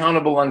about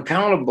countable,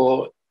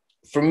 uncountable?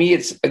 For me,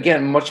 it's,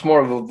 again, much more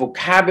of a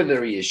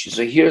vocabulary issue.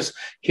 So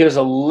here's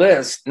a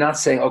list, not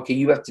saying, okay,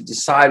 you have to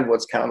decide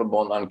what's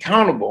countable and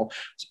uncountable,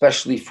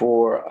 especially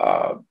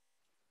for,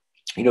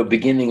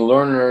 beginning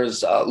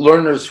learners,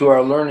 learners who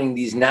are learning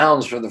these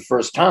nouns for the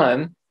first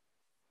time.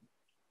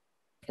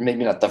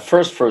 Maybe not the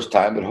first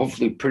time, but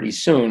hopefully pretty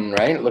soon,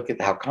 right? Look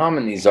at how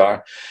common these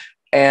are.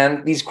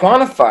 And these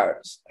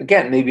quantifiers,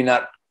 again, maybe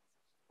not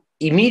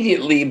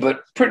immediately,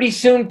 but pretty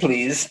soon,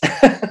 please.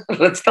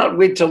 Let's not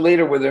wait till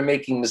later where they're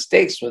making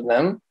mistakes with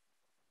them.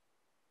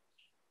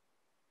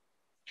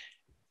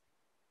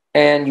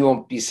 And you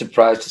won't be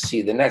surprised to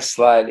see the next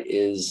slide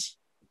is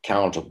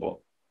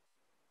countable.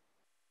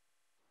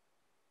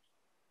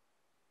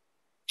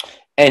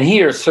 And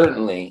here,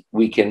 certainly,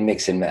 we can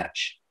mix and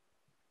match.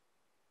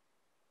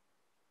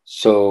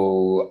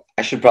 So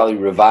I should probably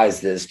revise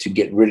this to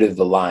get rid of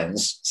the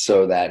lines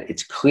so that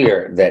it's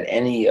clear that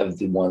any of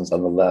the ones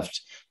on the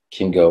left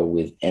can go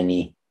with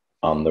any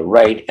on the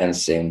right, and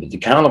same with the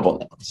countable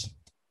nouns.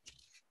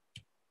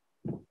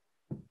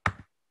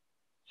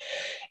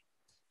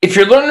 If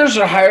your learners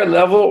are higher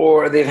level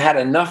or they've had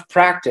enough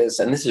practice,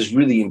 and this is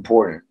really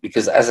important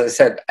because, as I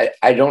said,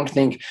 I don't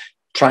think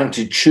trying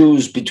to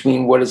choose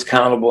between what is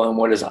countable and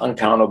what is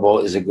uncountable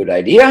is a good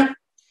idea.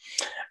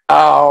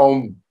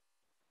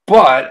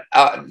 But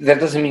that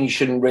doesn't mean you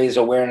shouldn't raise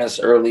awareness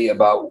early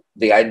about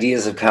the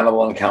ideas of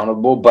countable and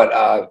uncountable,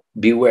 but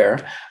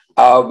beware.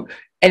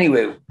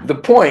 Anyway, the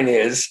point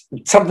is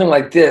something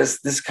like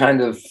this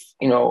kind of,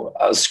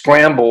 a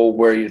scramble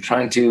where you're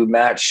trying to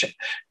match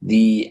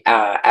the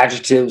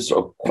adjectives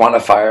or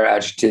quantifier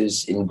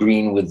adjectives in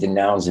green with the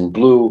nouns in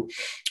blue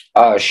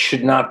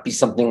should not be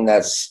something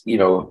that's,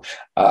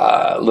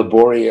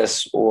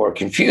 laborious or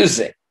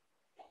confusing.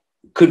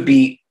 Could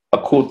be a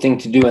cool thing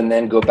to do, and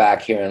then go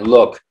back here and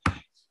look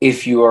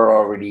if you are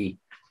already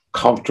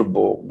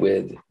comfortable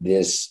with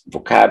this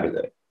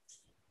vocabulary.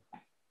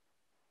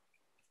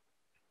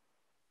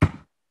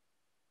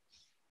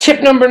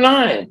 Tip number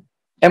 9,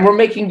 and we're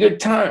making good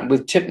time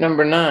with tip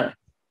number 9.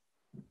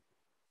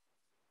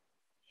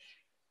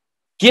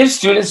 Give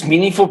students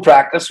meaningful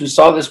practice. We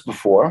saw this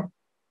before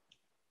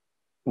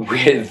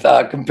with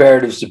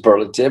comparative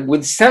superlative,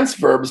 with sense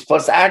verbs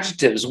plus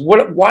adjectives.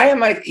 Why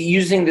am I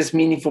using this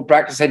meaningful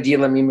practice idea?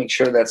 Let me make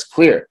sure that's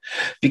clear.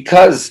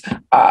 Because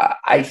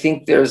I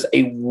think there's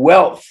a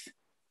wealth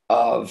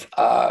of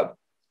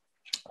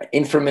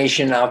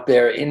information out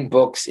there in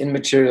books, in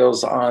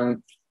materials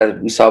on, as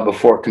we saw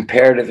before,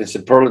 comparative and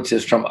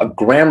superlatives from a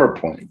grammar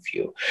point of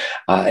view,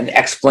 an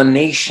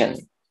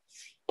explanation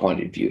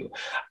point of view.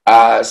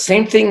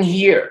 Same thing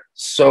here.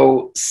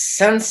 So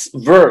sense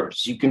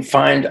verbs, you can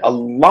find a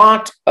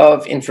lot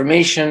of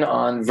information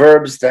on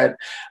verbs that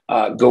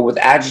go with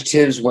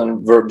adjectives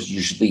when verbs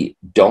usually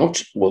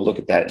don't. We'll look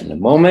at that in a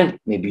moment.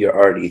 Maybe you're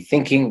already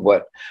thinking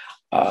what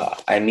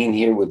I mean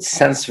here with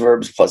sense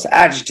verbs plus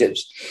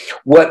adjectives.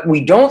 What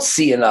we don't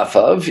see enough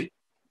of,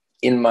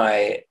 in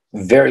my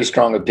very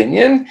strong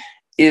opinion,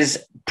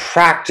 is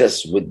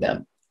practice with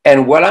them.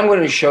 And what I'm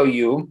going to show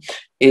you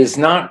is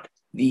not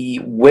the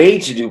way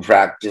to do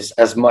practice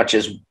as much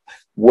as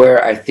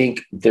where I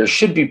think there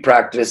should be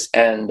practice,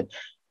 and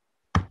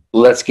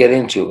let's get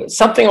into it.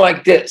 Something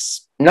like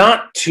this,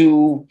 not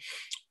to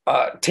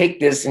take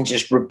this and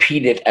just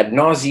repeat it ad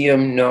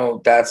nauseum.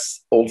 No,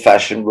 that's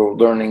old-fashioned rote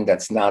learning.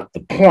 That's not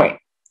the point.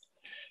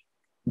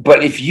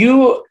 But if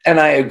you and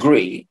I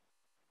agree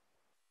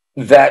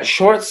that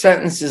short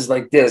sentences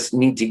like this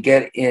need to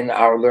get in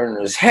our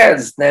learners'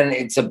 heads, then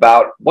it's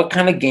about what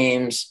kind of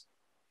games,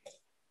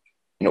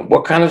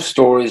 what kind of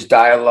stories,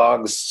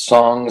 dialogues,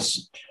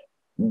 songs,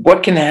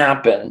 what can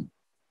happen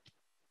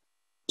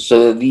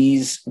so that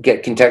these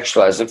get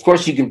contextualized. Of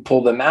course, you can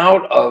pull them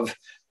out of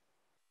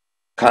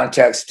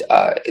context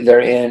they're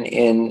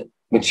in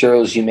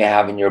materials you may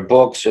have in your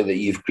books or that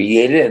you've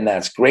created, and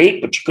that's great.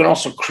 But you can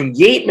also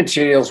create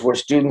materials where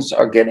students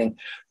are getting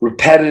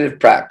repetitive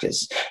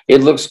practice.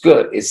 It looks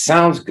good. It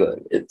sounds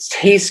good. It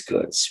tastes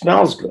good. It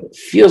smells good. It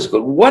feels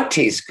good. What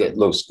tastes good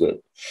looks good,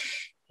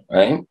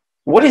 right?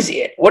 What is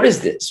it? What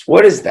is this?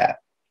 What is that?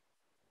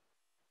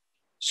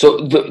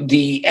 So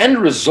the end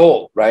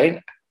result,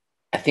 right,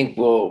 I think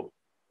we'll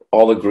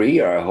all agree,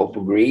 or I hope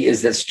agree,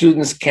 is that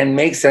students can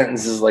make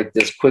sentences like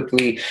this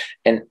quickly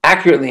and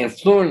accurately and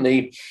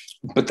fluently,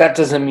 but that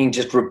doesn't mean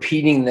just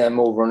repeating them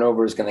over and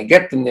over is going to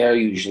get them there,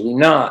 usually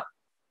not.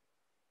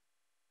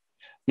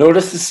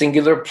 Notice the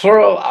singular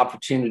plural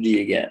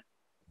opportunity again.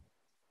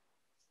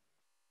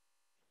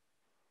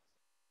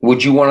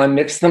 Would you want to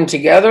mix them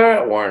together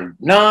or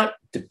not?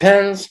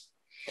 Depends.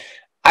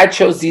 I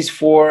chose these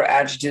 4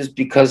 adjectives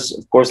because,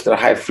 of course, they're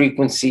high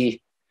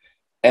frequency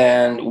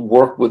and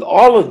work with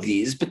all of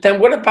these. But then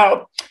what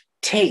about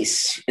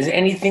taste? Is there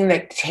anything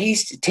that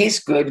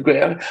tastes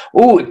good?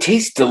 Oh, it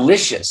tastes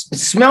delicious. It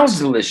smells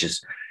delicious.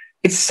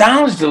 It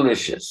sounds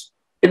delicious.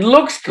 It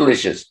looks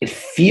delicious. It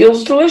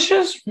feels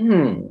delicious.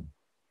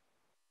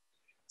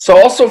 So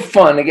also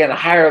fun, again,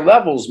 higher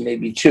levels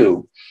maybe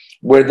too,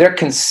 where they're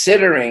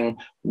considering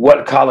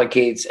what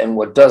collocates and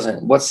what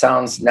doesn't, what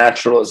sounds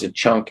natural as a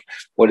chunk,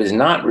 what is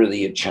not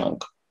really a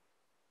chunk.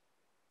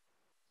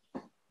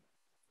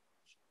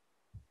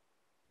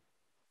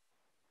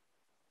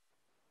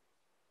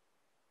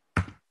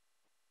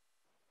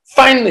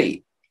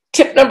 Finally,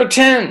 tip number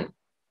 10.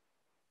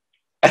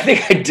 I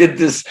think I did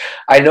this,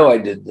 I know I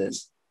did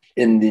this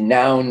in the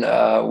noun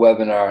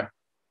webinar,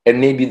 and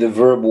maybe the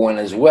verb one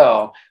as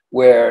well,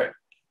 where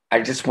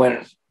I just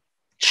went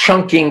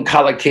chunking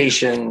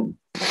collocation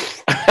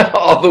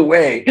all the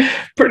way,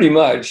 pretty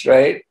much,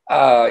 right?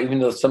 Even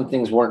though some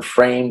things weren't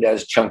framed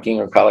as chunking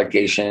or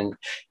collocation,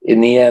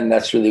 in the end,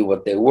 that's really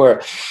what they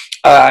were.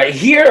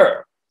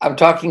 Here, I'm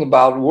talking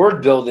about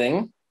word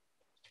building,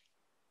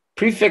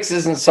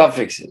 prefixes and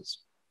suffixes.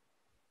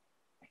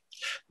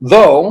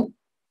 Though,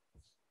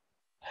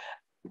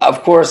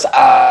 of course,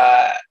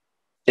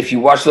 if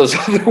you watch those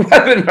other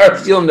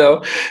webinars, you'll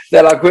know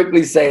that I'll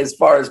quickly say, as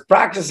far as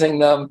practicing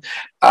them,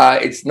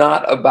 it's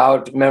not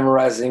about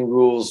memorizing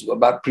rules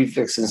about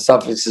prefixes and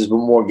suffixes, but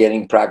more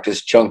getting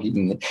practice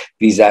chunking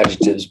these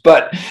adjectives.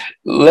 But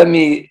let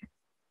me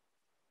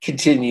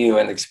continue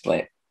and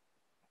explain.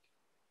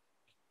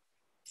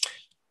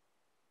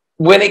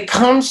 When it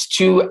comes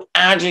to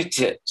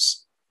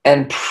adjectives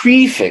and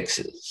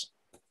prefixes,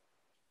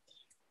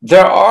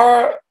 there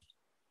are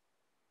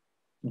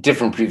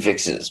different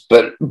prefixes,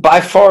 but by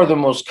far the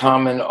most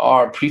common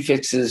are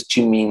prefixes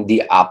to mean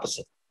the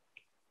opposite.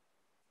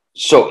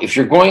 So if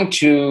you're going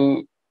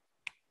to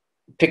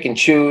pick and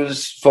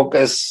choose,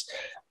 focus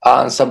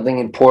on something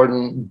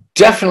important,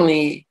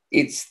 definitely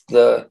it's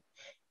the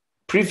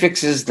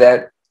prefixes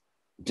that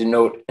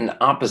denote an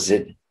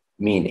opposite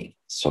meaning.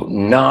 So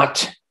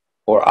not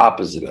or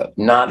opposite of,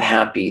 not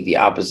happy, the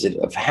opposite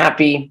of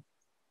happy.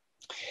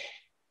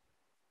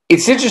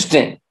 It's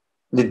interesting,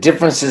 the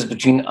differences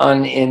between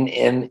un,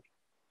 in,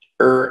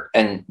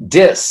 and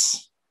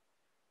dis,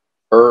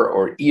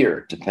 or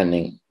ear,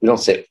 depending. We don't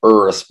say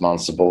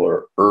irresponsible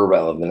or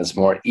irrelevant, it's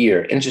more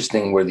ear.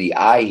 Interesting where the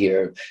I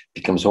here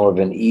becomes more of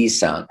an E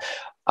sound.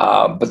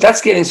 But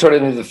that's getting sort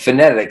of into the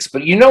phonetics.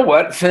 But you know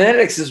what?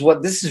 Phonetics is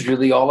what this is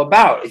really all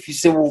about. If you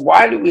say, well,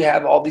 why do we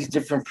have all these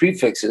different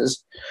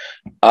prefixes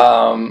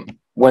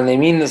when they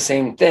mean the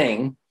same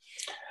thing?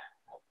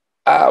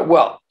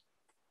 Well,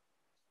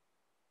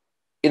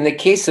 in the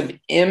case of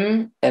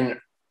im and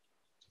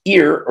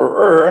ear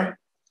or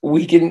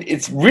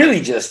it's really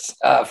just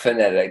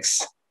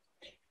phonetics.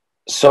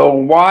 So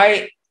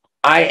why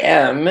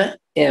im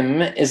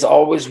is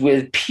always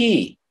with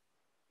P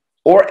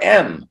or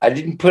M. I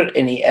didn't put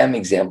any M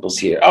examples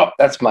here. Oh,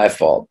 that's my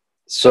fault.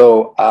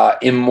 So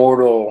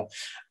immortal,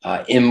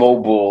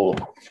 immobile,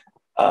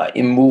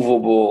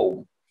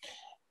 immovable.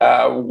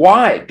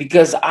 Why?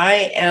 Because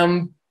I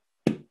am,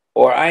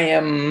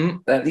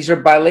 these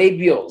are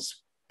bilabials.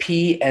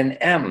 P and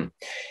M.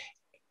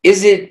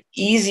 Is it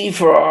easy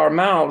for our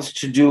mouths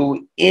to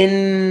do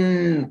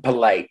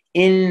impolite,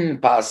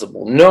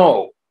 impossible?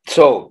 No.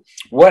 So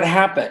what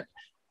happened?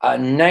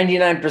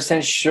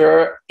 99%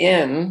 sure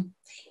in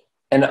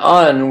and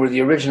un were the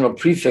original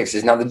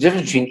prefixes. Now, the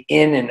difference between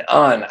in and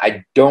un,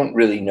 I don't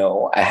really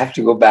know. I have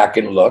to go back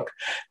and look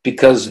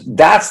because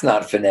that's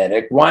not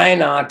phonetic. Why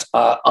not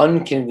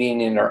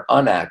inconvenient or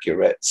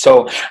inaccurate?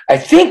 So I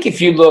think if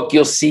you look,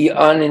 you'll see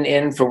un and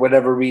in for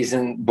whatever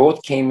reason.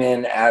 Both came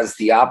in as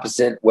the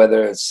opposite,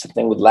 whether it's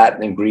something with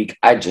Latin and Greek,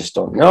 I just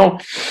don't know.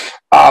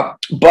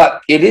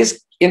 But it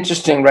is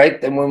interesting, right?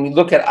 That when we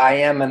look at I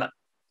am and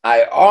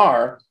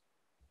IR,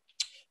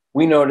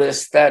 we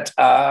notice that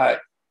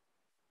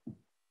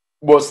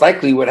most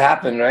likely what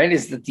happened, right,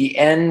 is that the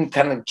N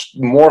kind of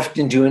morphed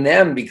into an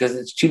M because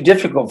it's too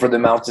difficult for the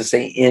mouth to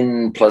say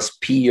in plus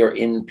P or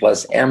in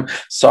plus M.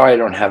 Sorry, I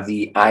don't have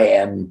the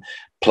IM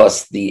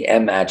plus the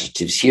M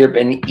adjectives here.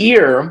 But an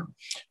ear,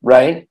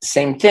 right,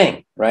 same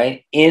thing,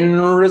 right?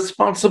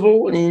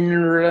 Irresponsible,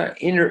 inner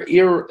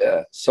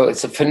ear. So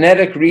it's a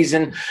phonetic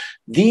reason.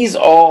 These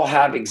all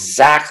have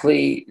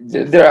exactly,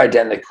 they're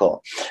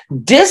identical.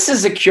 Dis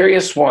is a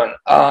curious one.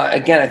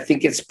 Again, I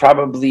think it's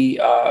probably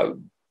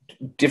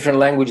different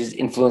languages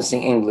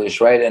influencing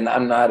English, right? And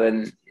I'm not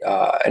an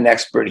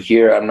expert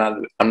here. I'm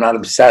not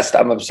obsessed.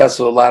 I'm obsessed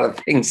with a lot of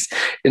things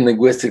in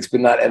linguistics, but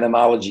not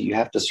etymology. You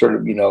have to sort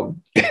of,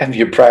 have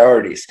your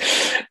priorities.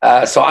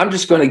 So I'm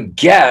just going to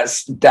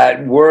guess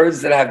that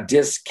words that have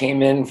dis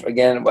came in,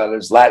 again, whether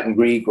it's Latin,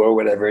 Greek, or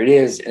whatever it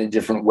is, in a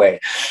different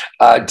way.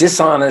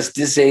 Dishonest,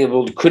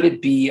 disabled, could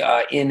it be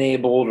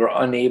enabled or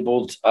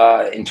unabled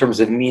in terms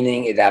of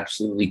meaning? It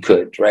absolutely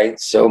could, right?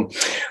 So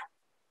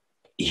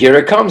here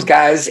it comes,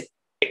 guys.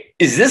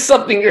 Is this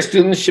something your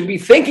students should be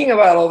thinking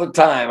about all the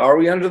time? Are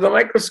we under the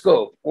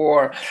microscope?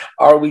 Or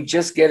are we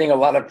just getting a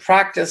lot of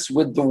practice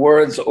with the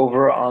words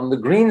over on the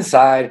green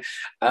side?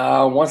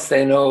 Once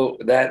they know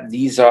that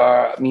these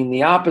mean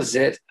the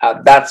opposite,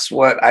 that's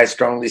what I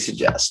strongly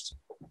suggest.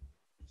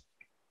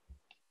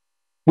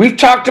 We've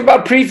talked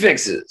about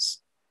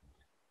prefixes.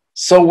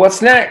 So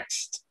what's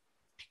next?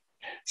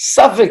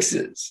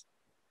 Suffixes.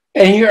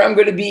 And here I'm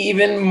going to be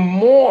even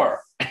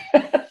more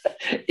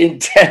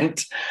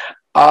intent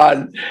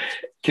on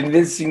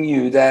convincing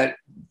you that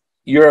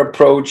your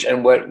approach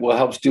and what will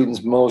help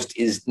students most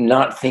is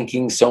not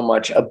thinking so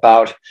much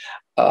about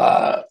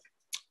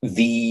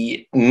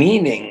the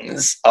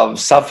meanings of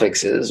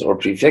suffixes or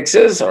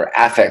prefixes or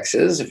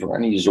affixes, if we're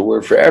going to use a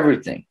word for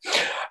everything.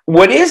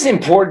 What is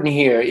important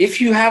here,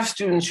 if you have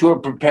students who are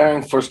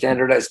preparing for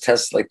standardized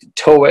tests like the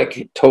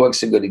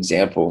TOEIC's a good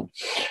example,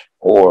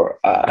 or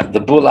the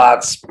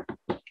BULATs,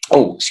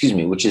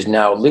 which is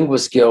now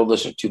LinguaSkill,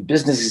 those are 2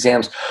 business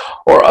exams,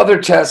 or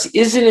other tests,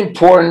 is it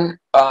important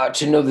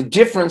to know the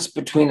difference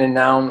between a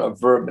noun, a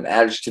verb, an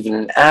adjective, and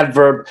an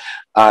adverb?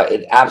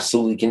 It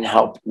absolutely can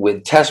help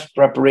with test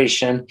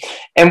preparation.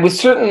 And with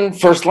certain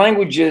first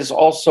languages,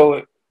 also,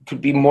 it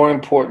could be more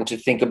important to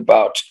think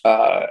about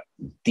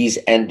these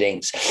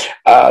endings.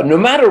 No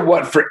matter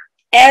what, for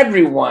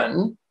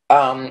everyone,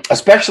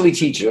 especially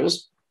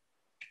teachers,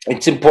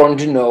 it's important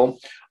to know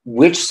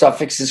which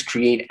suffixes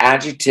create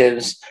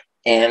adjectives,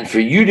 and for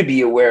you to be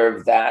aware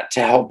of that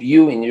to help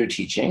you in your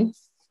teaching.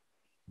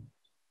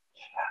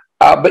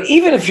 But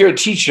even if you're a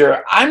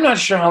teacher, I'm not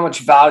sure how much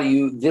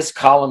value this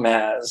column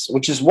has,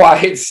 which is why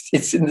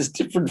it's in this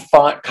different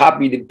font,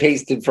 copied and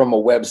pasted from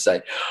a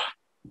website.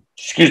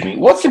 Excuse me.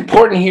 What's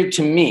important here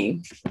to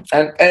me,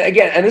 and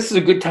again, and this is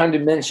a good time to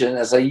mention,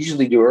 as I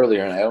usually do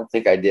earlier, and I don't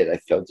think I did, I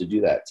failed to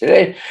do that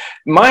today.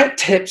 My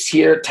tips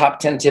here, top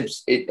 10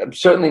 tips, I'm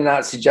certainly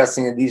not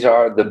suggesting that these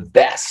are the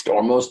best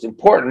or most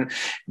important.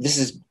 This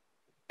is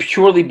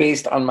purely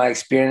based on my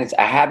experience.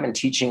 I have been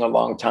teaching a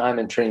long time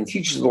and training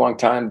teachers a long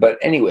time, but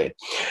anyway.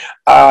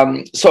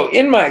 So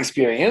in my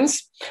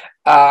experience,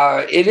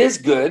 it is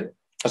good,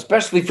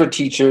 especially for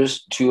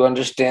teachers, to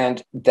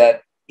understand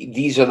that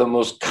these are the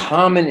most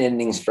common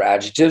endings for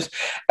adjectives.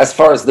 As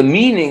far as the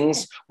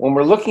meanings, when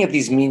we're looking at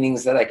these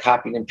meanings that I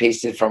copied and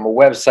pasted from a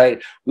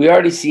website, we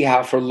already see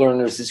how for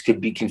learners this could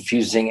be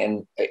confusing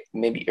and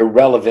maybe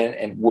irrelevant,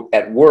 and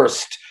at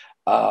worst,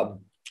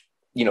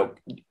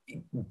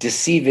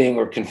 deceiving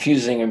or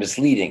confusing or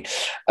misleading.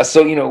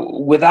 So,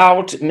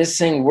 without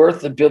missing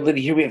worth,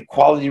 ability, here we have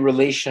quality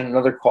relation,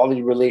 another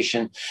quality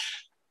relation.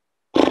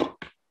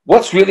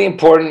 What's really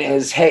important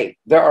is, hey,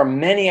 there are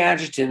many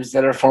adjectives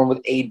that are formed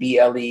with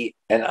A-B-L-E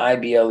and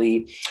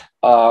I-B-L-E,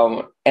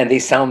 and they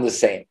sound the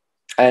same.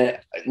 And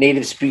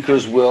native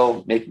speakers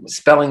will make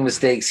spelling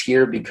mistakes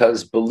here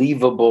because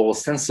believable,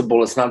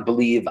 sensible, it's not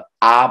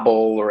believe-able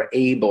or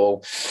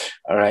able,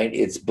 all right?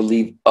 It's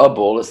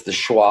believe-able, it's the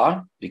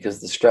schwa, because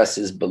the stress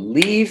is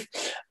believe.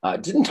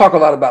 Didn't talk a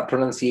lot about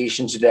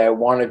pronunciation today. I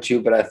wanted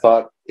to, but I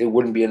thought it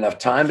wouldn't be enough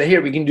time. But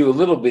here, we can do a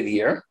little bit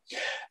here.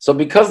 So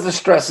because the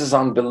stress is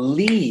on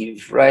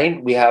believe,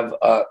 right, we have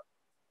a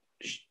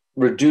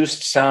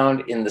reduced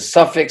sound in the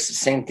suffix,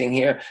 same thing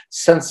here,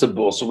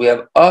 sensible. So we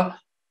have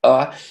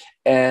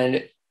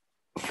and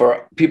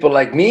for people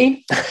like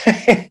me,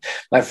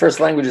 my first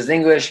language is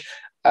English.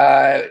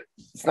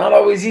 It's not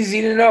always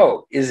easy to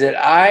know. Is it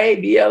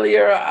I-B-L-E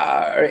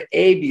or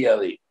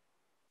A-B-L-E?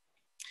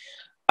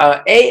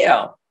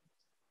 A-L,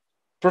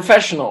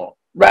 professional,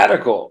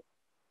 radical.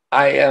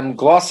 I am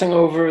glossing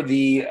over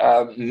the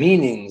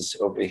meanings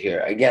over here.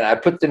 Again, I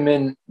put them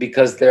in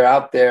because they're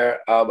out there.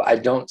 I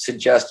don't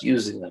suggest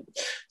using them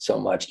so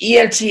much.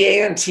 ENT,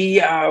 ANT,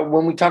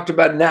 when we talked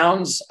about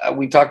nouns,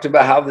 we talked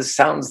about how this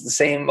sounds the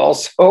same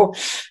also.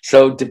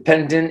 So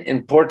dependent,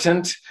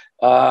 important,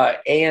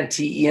 ANT,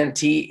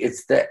 ENT,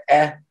 it's the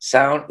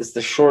sound, it's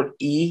the short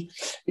E.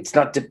 It's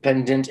not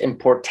dependent,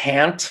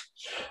 important.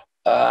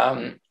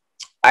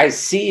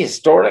 IC,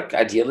 historic,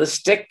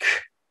 idealistic,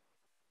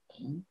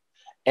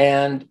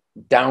 and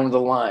down the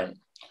line.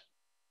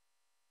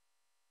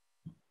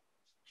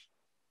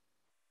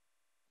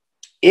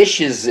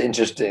 Ish is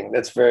interesting.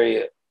 That's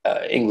very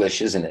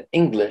English, isn't it?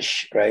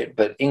 English, right?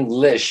 But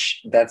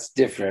English, that's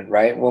different,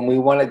 right? When we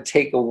want to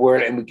take a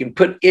word and we can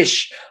put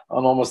ish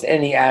on almost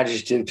any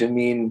adjective to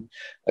mean,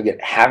 again,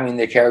 having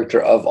the character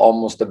of,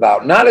 almost,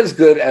 about. Not as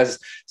good as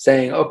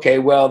saying, okay,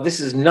 well, this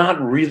is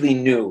not really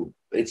new.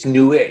 It's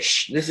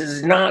newish. This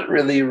is not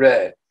really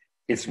red.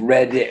 It's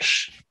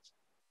reddish.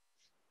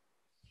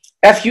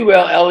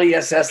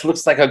 F-U-L-L-E-S-S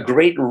looks like a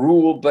great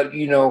rule, but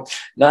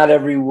not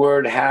every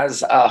word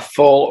has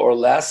full or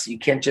less. You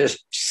can't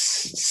just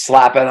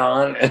slap it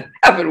on and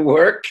have it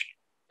work.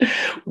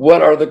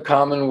 What are the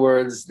common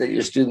words that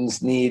your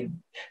students need?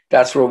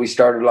 That's where we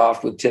started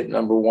off with tip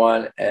number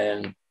 1,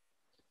 and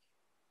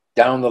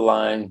down the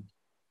line,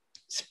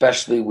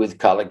 especially with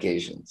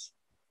collocations.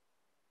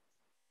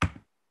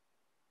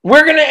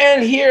 We're going to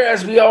end here,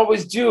 as we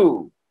always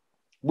do,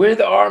 with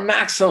our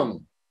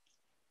maxim.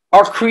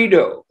 Our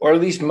credo, or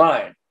at least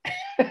mine.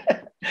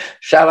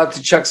 Shout out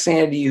to Chuck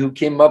Sandy, who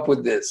came up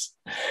with this.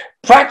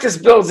 Practice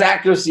builds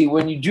accuracy.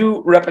 When you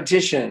do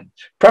repetition,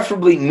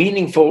 preferably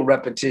meaningful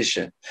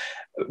repetition,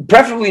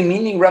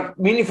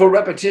 meaningful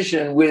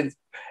repetition with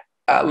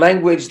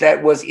language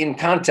that was in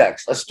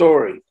context, a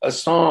story, a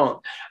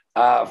song,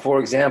 for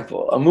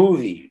example, a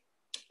movie.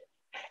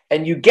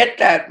 and you get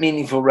that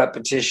meaningful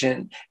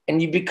repetition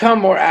and you become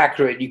more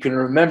accurate. You can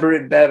remember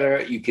it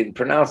better. You can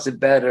pronounce it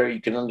better. You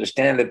can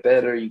understand it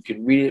better. You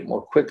can read it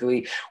more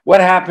quickly.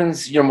 What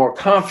happens? You're more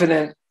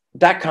confident.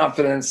 That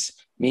confidence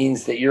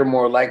means that you're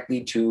more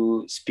likely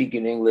to speak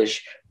in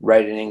English,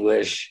 write in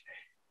English.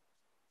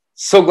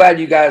 So glad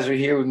you guys are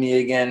here with me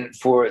again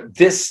for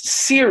this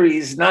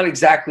series, not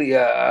exactly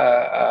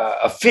a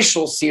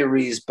official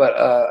series, but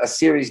a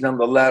series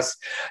nonetheless,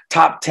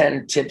 top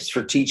 10 tips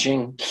for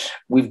teaching.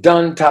 We've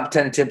done top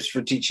 10 tips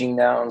for teaching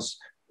nouns,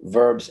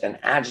 verbs, and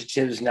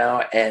adjectives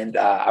now, and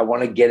I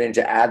want to get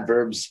into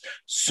adverbs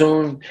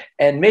soon,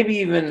 and maybe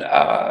even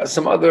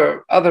some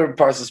other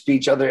parts of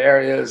speech, other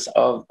areas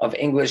of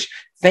English.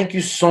 Thank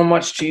you so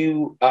much to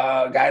you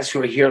guys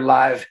who are here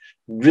live.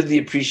 Really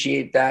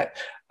appreciate that.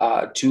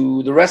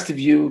 To the rest of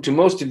you, to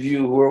most of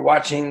you who are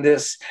watching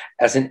this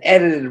as an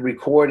edited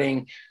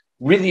recording,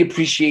 really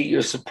appreciate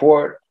your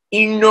support.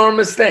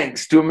 Enormous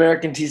thanks to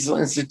American TESOL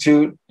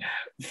Institute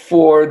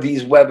for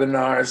these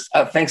webinars.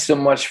 Thanks so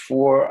much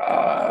for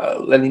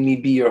letting me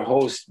be your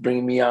host,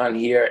 bringing me on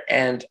here.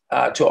 And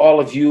to all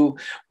of you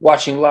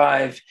watching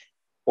live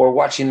or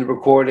watching the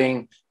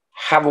recording,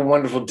 have a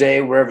wonderful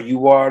day wherever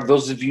you are.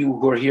 Those of you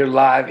who are here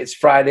live, it's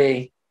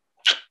Friday.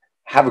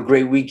 Have a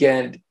great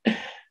weekend.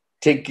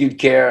 Take good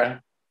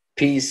care.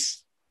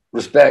 Peace.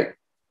 Respect.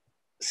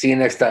 See you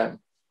next time.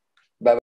 Bye-bye.